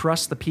got to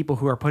trust the people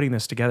who are putting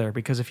this together,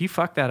 because if you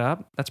fuck that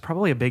up, that's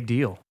probably a big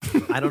deal.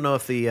 I don't know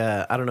if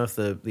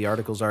the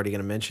article's already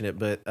going to mention it,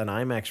 but an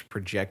IMAX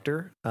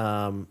projector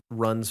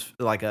runs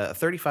like a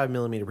 35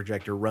 millimeter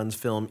projector runs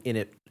film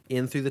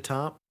in through the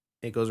top.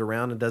 It goes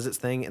around and does its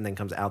thing and then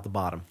comes out the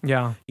bottom.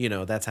 Yeah. You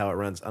know, that's how it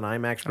runs. An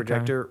IMAX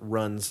projector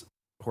runs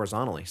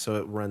horizontally, so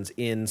it runs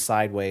in,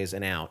 sideways,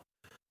 and out.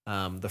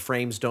 The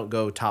frames don't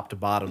go top to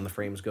bottom. The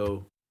frames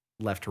go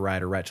left to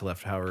right or right to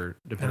left, however,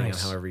 depending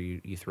Nice. on however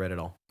you thread it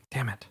all.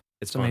 Damn it.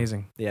 It's It's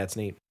amazing. Yeah, it's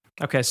neat.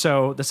 Okay,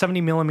 so the 70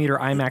 millimeter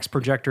IMAX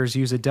projectors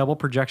use a double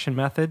projection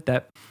method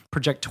that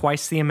project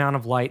twice the amount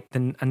of light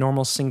than a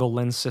normal single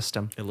lens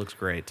system. It looks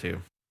great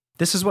too.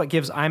 This is what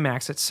gives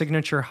IMAX its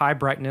signature high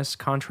brightness,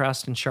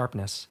 contrast, and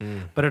sharpness.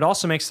 But it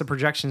also makes the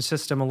projection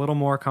system a little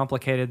more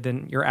complicated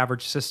than your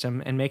average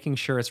system, and making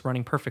sure it's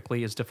running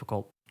perfectly is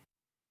difficult.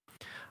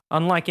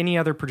 Unlike any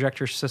other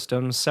projector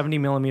systems, 70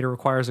 millimeter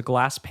requires a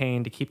glass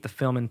pane to keep the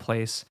film in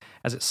place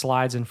as it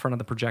slides in front of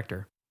the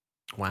projector.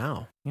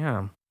 Wow.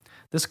 Yeah.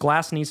 This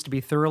glass needs to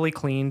be thoroughly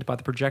cleaned by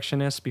the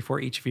projectionist before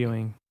each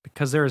viewing.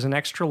 Because there is an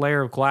extra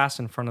layer of glass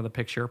in front of the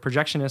picture,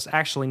 projectionists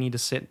actually need to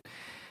sit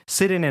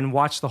in and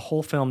watch the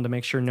whole film to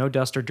make sure no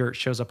dust or dirt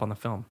shows up on the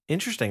film.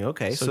 Interesting.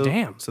 Okay. So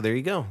damn. So there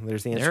you go.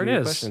 There's the answer There it to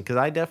your is. question. Because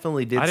I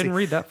definitely did. I didn't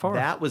read that far.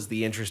 That was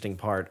the interesting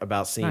part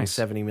about seeing Nice.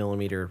 70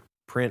 millimeter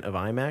print of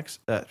IMAX.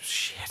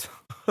 Shit.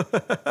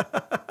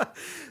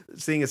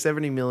 Seeing a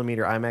 70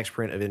 millimeter IMAX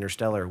print of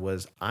Interstellar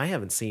was, I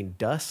haven't seen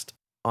dust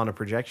on a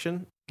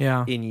projection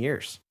Yeah. in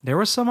years. There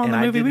was some on And the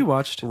I movie we didn't-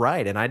 watched.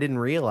 Right. And I didn't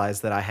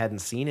realize that I hadn't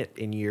seen it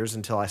in years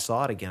until I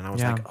saw it again. I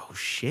was Yeah. like, oh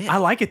shit. I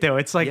like it though.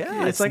 It's like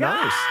Yeah, it's like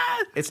nice. ah!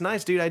 It's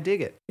nice, dude. I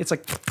dig it. It's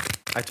like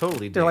I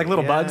totally dig they're like it.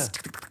 little Yeah. bugs.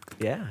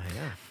 Yeah,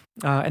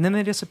 yeah. And then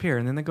they disappear,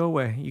 and then they go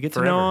away. You get to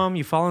Forever. know them.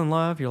 You fall in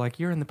love. You're like,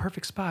 you're in the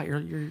perfect spot. You're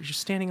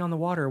just standing on the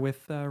water with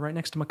right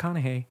next to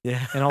McConaughey,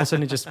 Yeah. and all of a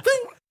sudden it just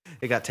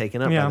It got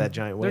taken up yeah, by that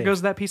giant wave. there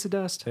goes that piece of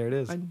dust. There it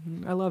is.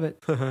 I love it.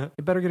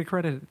 It better get a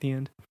credit at the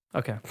end.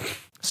 Okay,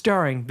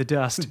 starring the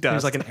dust.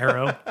 There's Dust. like an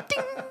arrow.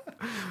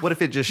 What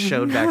if it just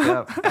showed back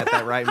up at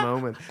that right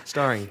moment,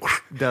 starring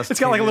Dust? It's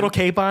got like a came little in.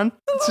 cape on.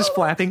 It's just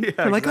flapping. Yeah,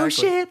 You're like, oh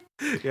exactly.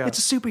 shit! Yeah. It's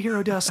a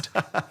superhero dust.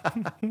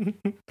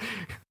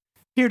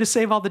 Here to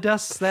save all the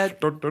dusts that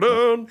Dun, dun,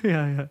 dun.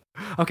 yeah.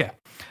 Okay.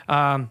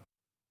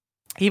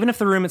 Even if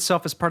the room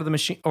itself is part of the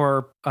machine,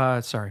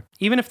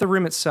 even if the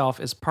room itself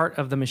is part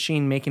of the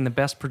machine making the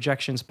best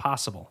projections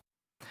possible.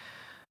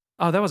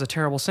 Oh, that was a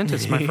terrible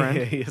sentence, my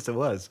friend. Yes, it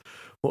was.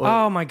 Well,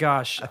 Oh my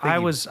gosh. I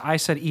think I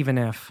said even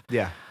if.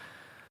 yeah.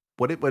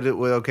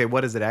 Okay,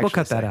 what does it actually We'll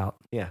cut that say? out.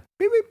 Yeah.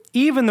 Beep, beep.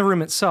 Even the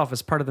room itself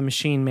is part of the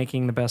machine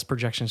making the best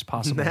projections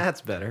possible. That's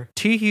better.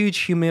 2 huge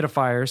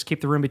humidifiers keep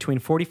the room between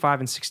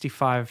 45 and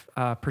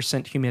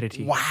 65%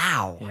 humidity.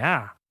 Wow.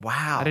 Yeah.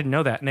 Wow. I didn't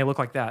know that. And they look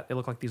like that. They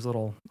look like these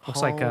little,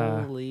 looks like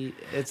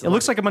it's it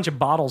looks like a bunch of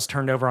bottles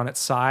turned over on its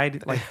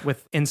side, like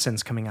with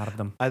incense coming out of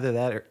them. either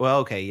that or, well,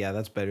 okay, yeah,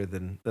 that's better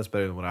than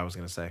what I was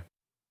gonna say.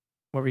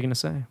 What were you going to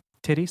say?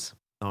 Titties?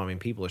 Oh, I mean,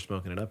 people are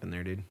smoking it up in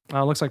there, dude.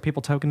 Looks like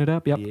people toking it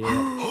up. Yep.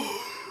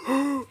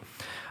 Yeah.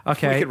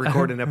 Okay. We could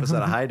record an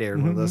episode of High Dare,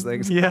 one of those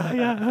things.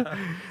 Yeah.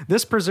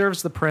 This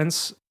preserves the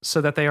prints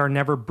so that they are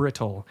never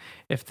brittle.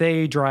 If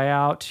they dry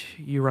out,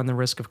 you run the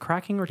risk of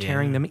cracking or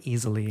tearing Yeah. them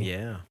easily.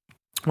 Yeah.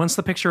 Once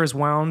the picture is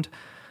wound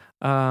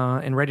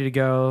and ready to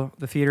go,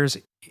 the theater's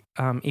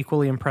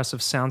equally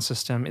impressive sound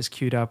system is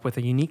queued up with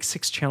a unique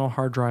 6-channel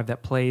hard drive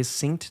that plays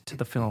synced to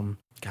the film.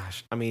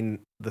 Gosh, I mean,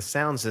 the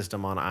sound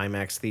system on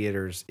IMAX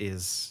theaters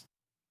is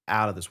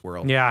out of this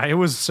world. Yeah, it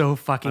was so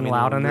fucking I mean,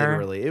 loud in there.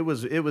 literally, it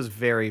was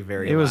very,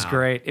 very. It was loud,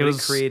 great. but It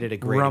was created a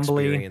great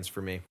rumbly. experience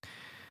for me.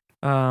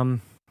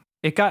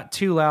 It got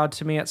too loud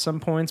to me at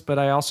some points, but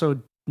I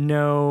also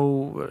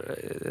know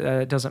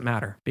it doesn't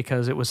matter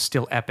because it was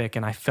still epic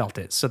and I felt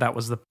it. So that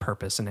was the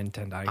purpose and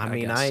intent. I I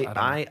mean, guess. don't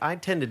know. I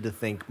tended to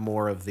think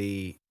more of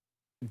the,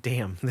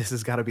 damn, this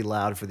has got to be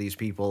loud for these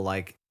people,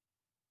 like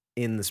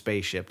in the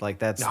spaceship. Like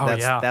that's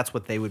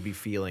what they would be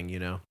feeling, you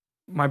know.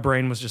 My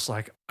brain was just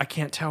like, I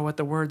can't tell what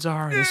the words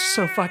are. And it's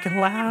so fucking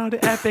loud,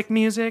 epic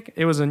music.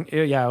 It was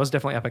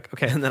definitely epic.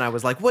 Okay. And then I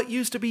was like, what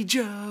used to be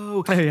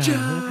Joe? Yeah.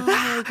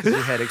 Joe! 'Cause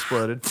your head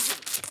exploded.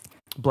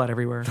 Blood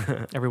everywhere.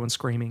 Everyone's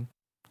screaming.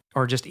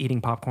 or just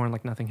eating popcorn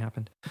like nothing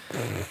happened.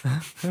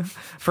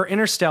 For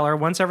Interstellar,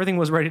 once everything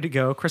was ready to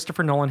go,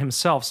 Christopher Nolan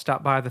himself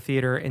stopped by the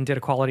theater and did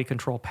a quality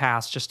control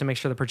pass just to make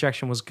sure the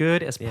projection was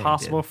good as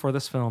possible for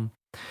this film.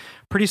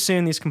 Pretty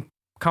soon, these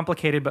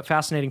complicated but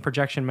fascinating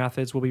projection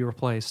methods will be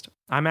replaced.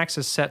 IMAX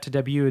is set to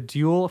debut a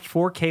dual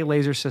 4K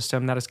laser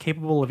system that is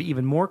capable of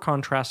even more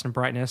contrast and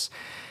brightness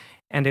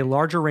and a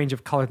larger range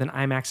of color than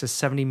IMAX's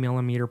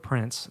 70mm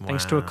prints,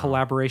 thanks to a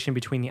collaboration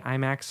between the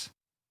IMAX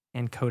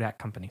and Kodak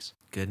companies.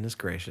 Goodness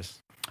gracious.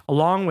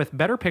 Along with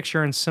better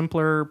picture and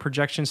simpler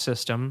projection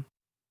system,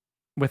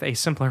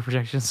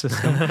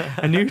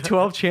 a new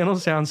 12-channel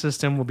sound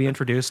system will be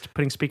introduced,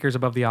 putting speakers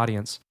above the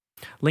audience.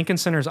 Lincoln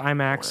Center's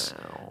IMAX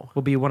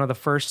will be one of the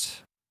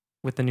first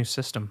with the new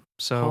system.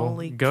 So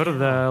Holy go to cow.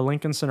 the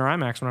Lincoln Center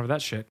IMAX whenever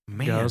that shit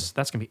goes.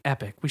 That's going to be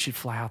epic. We should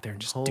fly out there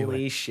and just do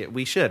Holy it. shit.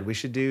 We should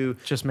do.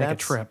 Just make a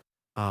that's- trip.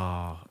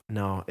 Oh,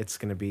 no. It's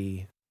going to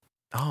be.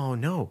 Oh,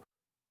 no.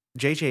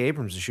 J.J.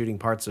 Abrams is shooting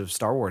parts of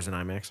Star Wars in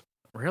IMAX.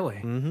 Really?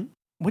 Mm-hmm.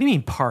 What do you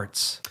mean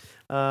parts?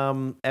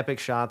 Epic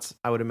shots,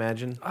 I would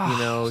imagine.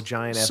 Oh,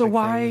 Giant so epic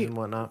why- things and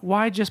whatnot.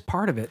 Why just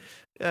part of it?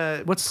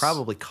 What's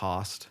probably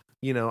cost?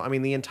 I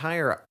mean, the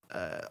entire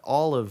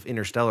all of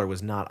Interstellar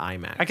was not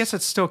IMAX. I guess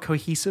it's still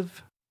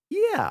cohesive.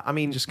 Yeah, I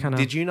mean, Just kinda-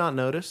 Did you not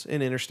notice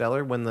in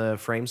Interstellar when the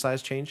frame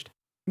size changed?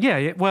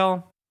 Yeah,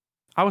 well,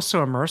 I was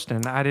so immersed in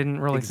it, I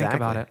didn't really think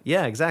about it.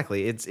 Yeah,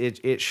 exactly.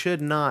 It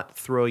should not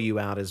throw you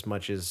out as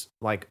much as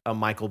like a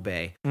Michael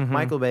Bay. Mhm.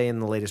 Michael Bay in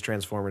the latest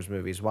Transformers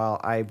movies. While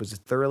I was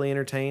thoroughly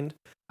entertained,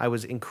 I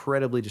was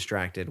incredibly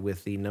distracted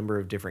with the number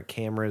of different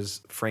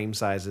cameras, frame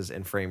sizes,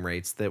 and frame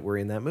rates that were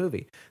in that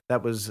movie.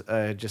 That was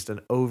just an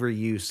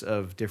overuse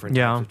of different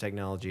Yeah. types of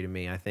technology to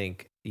me. I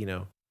think,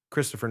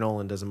 Christopher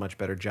Nolan does a much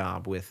better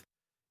job with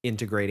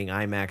integrating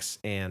IMAX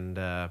and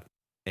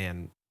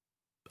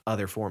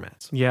other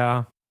formats.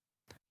 Yeah.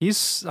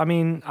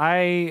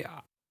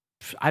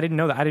 I didn't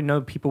know that. I didn't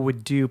know people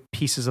would do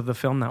pieces of the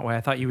film that way.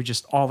 I thought you would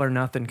just all or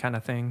nothing kind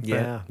of thing. But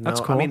Yeah, that's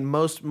no, cool. I mean,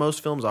 most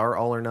films are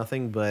all or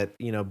nothing, but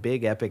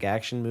big epic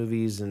action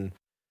movies and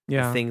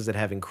yeah. things that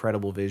have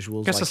incredible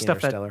visuals, I guess like the stuff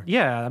Interstellar.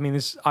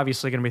 there's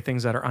obviously going to be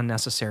things that are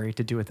unnecessary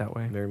to do it that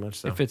way. Very much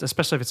so.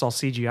 Especially if it's all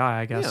CGI,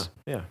 I guess.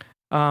 Yeah.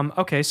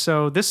 Okay,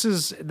 so this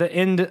is the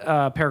end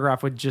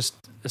paragraph would just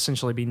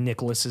essentially be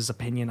Nicholas's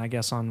opinion, I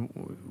guess, on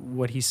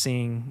what he's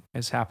seeing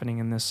is happening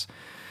in this.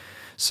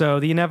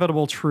 So the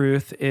inevitable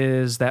truth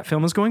is that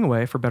film is going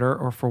away for better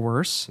or for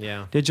worse.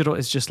 Yeah. Digital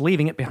is just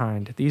leaving it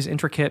behind. These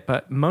intricate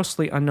but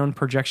mostly unknown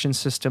projection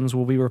systems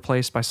will be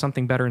replaced by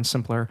something better and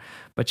simpler,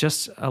 but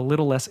just a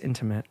little less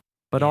intimate.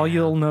 But all Yeah.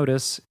 you'll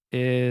notice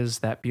is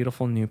that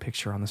beautiful new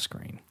picture on the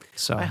screen.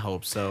 So I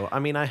hope so. I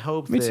mean, I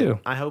hope Me that too.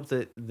 I hope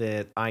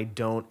that I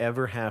don't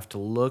ever have to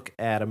look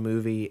at a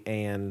movie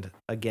and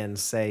again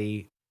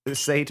say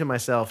to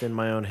myself in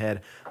my own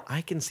head,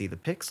 I can see the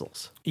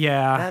pixels.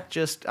 yeah. That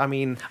just, I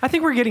mean, I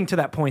think we're getting to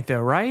that point though,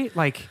 right?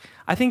 Like,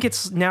 I think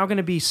it's now going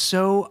to be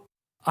so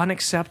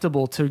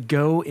unacceptable to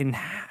go and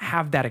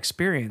have that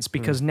experience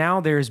because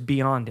now there's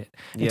beyond it.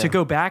 And to Yeah.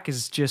 go back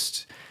is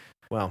just,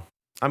 well,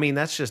 I mean,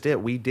 that's just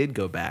it. We did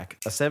go back.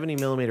 A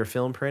 70mm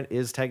film print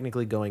is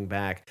technically going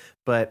back,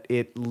 but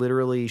it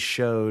literally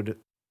showed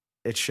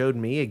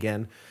me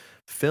again,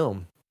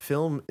 film,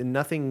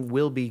 nothing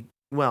will be,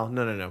 well,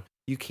 no.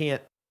 You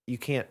can't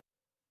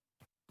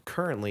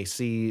currently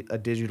see a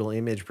digital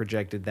image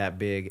projected that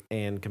big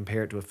and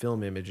compare it to a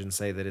film image and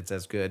say that it's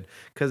as good.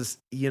 Because,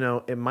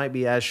 it might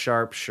be as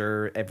sharp,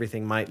 sure,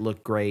 everything might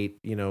look great,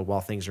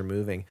 while things are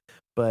moving.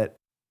 But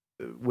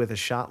with a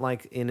shot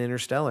like in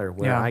Interstellar,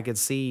 where Yeah. I could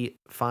see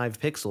 5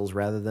 pixels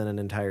rather than an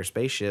entire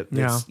spaceship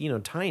that's,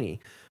 tiny.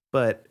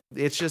 But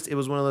it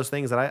was one of those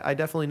things that I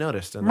definitely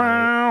noticed. And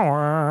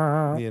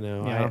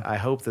Yeah. I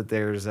hope that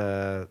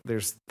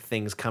there's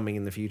things coming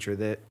in the future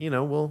that,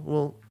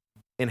 will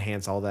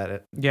enhance all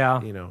that, yeah,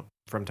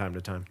 from time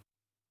to time.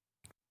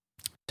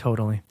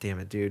 totally. Damn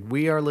it, dude.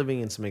 We are living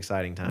in some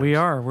exciting times. We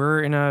are.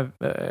 We're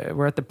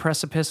we're at the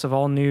precipice of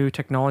all new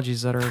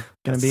technologies that are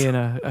going to be in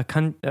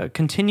a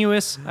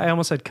continuous. I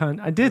almost said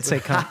I did say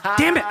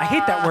damn it! I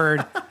hate that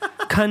word.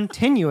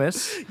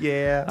 Continuous.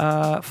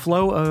 Yeah.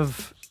 Flow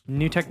of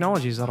new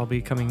technologies that'll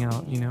be coming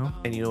out.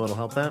 And you know what'll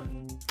help that?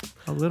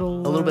 A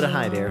little bit of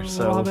high dare, A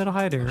so- little bit of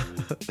high dare.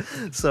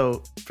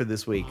 So for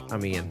this week,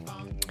 I'm Ian.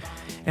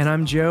 And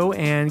I'm Joe.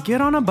 And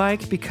get on a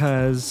bike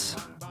because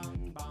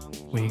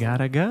we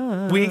gotta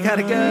go. We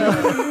gotta go.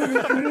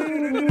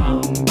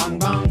 Bang bang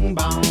bang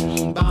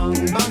bang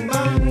bang bang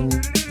bang.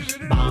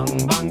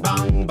 Bang bang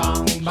bang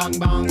bang bang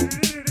bang.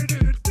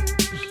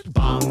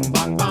 Bang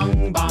bang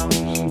bang bang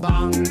bang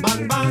bang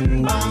bang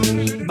bang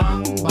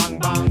bang bang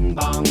bang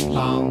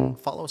bang.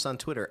 Follow us on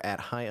Twitter at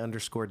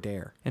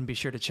 @high_dare. And be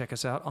sure to check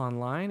us out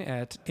online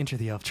at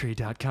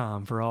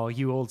entertheelftree.com for all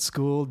you old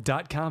school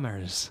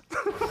 .comers.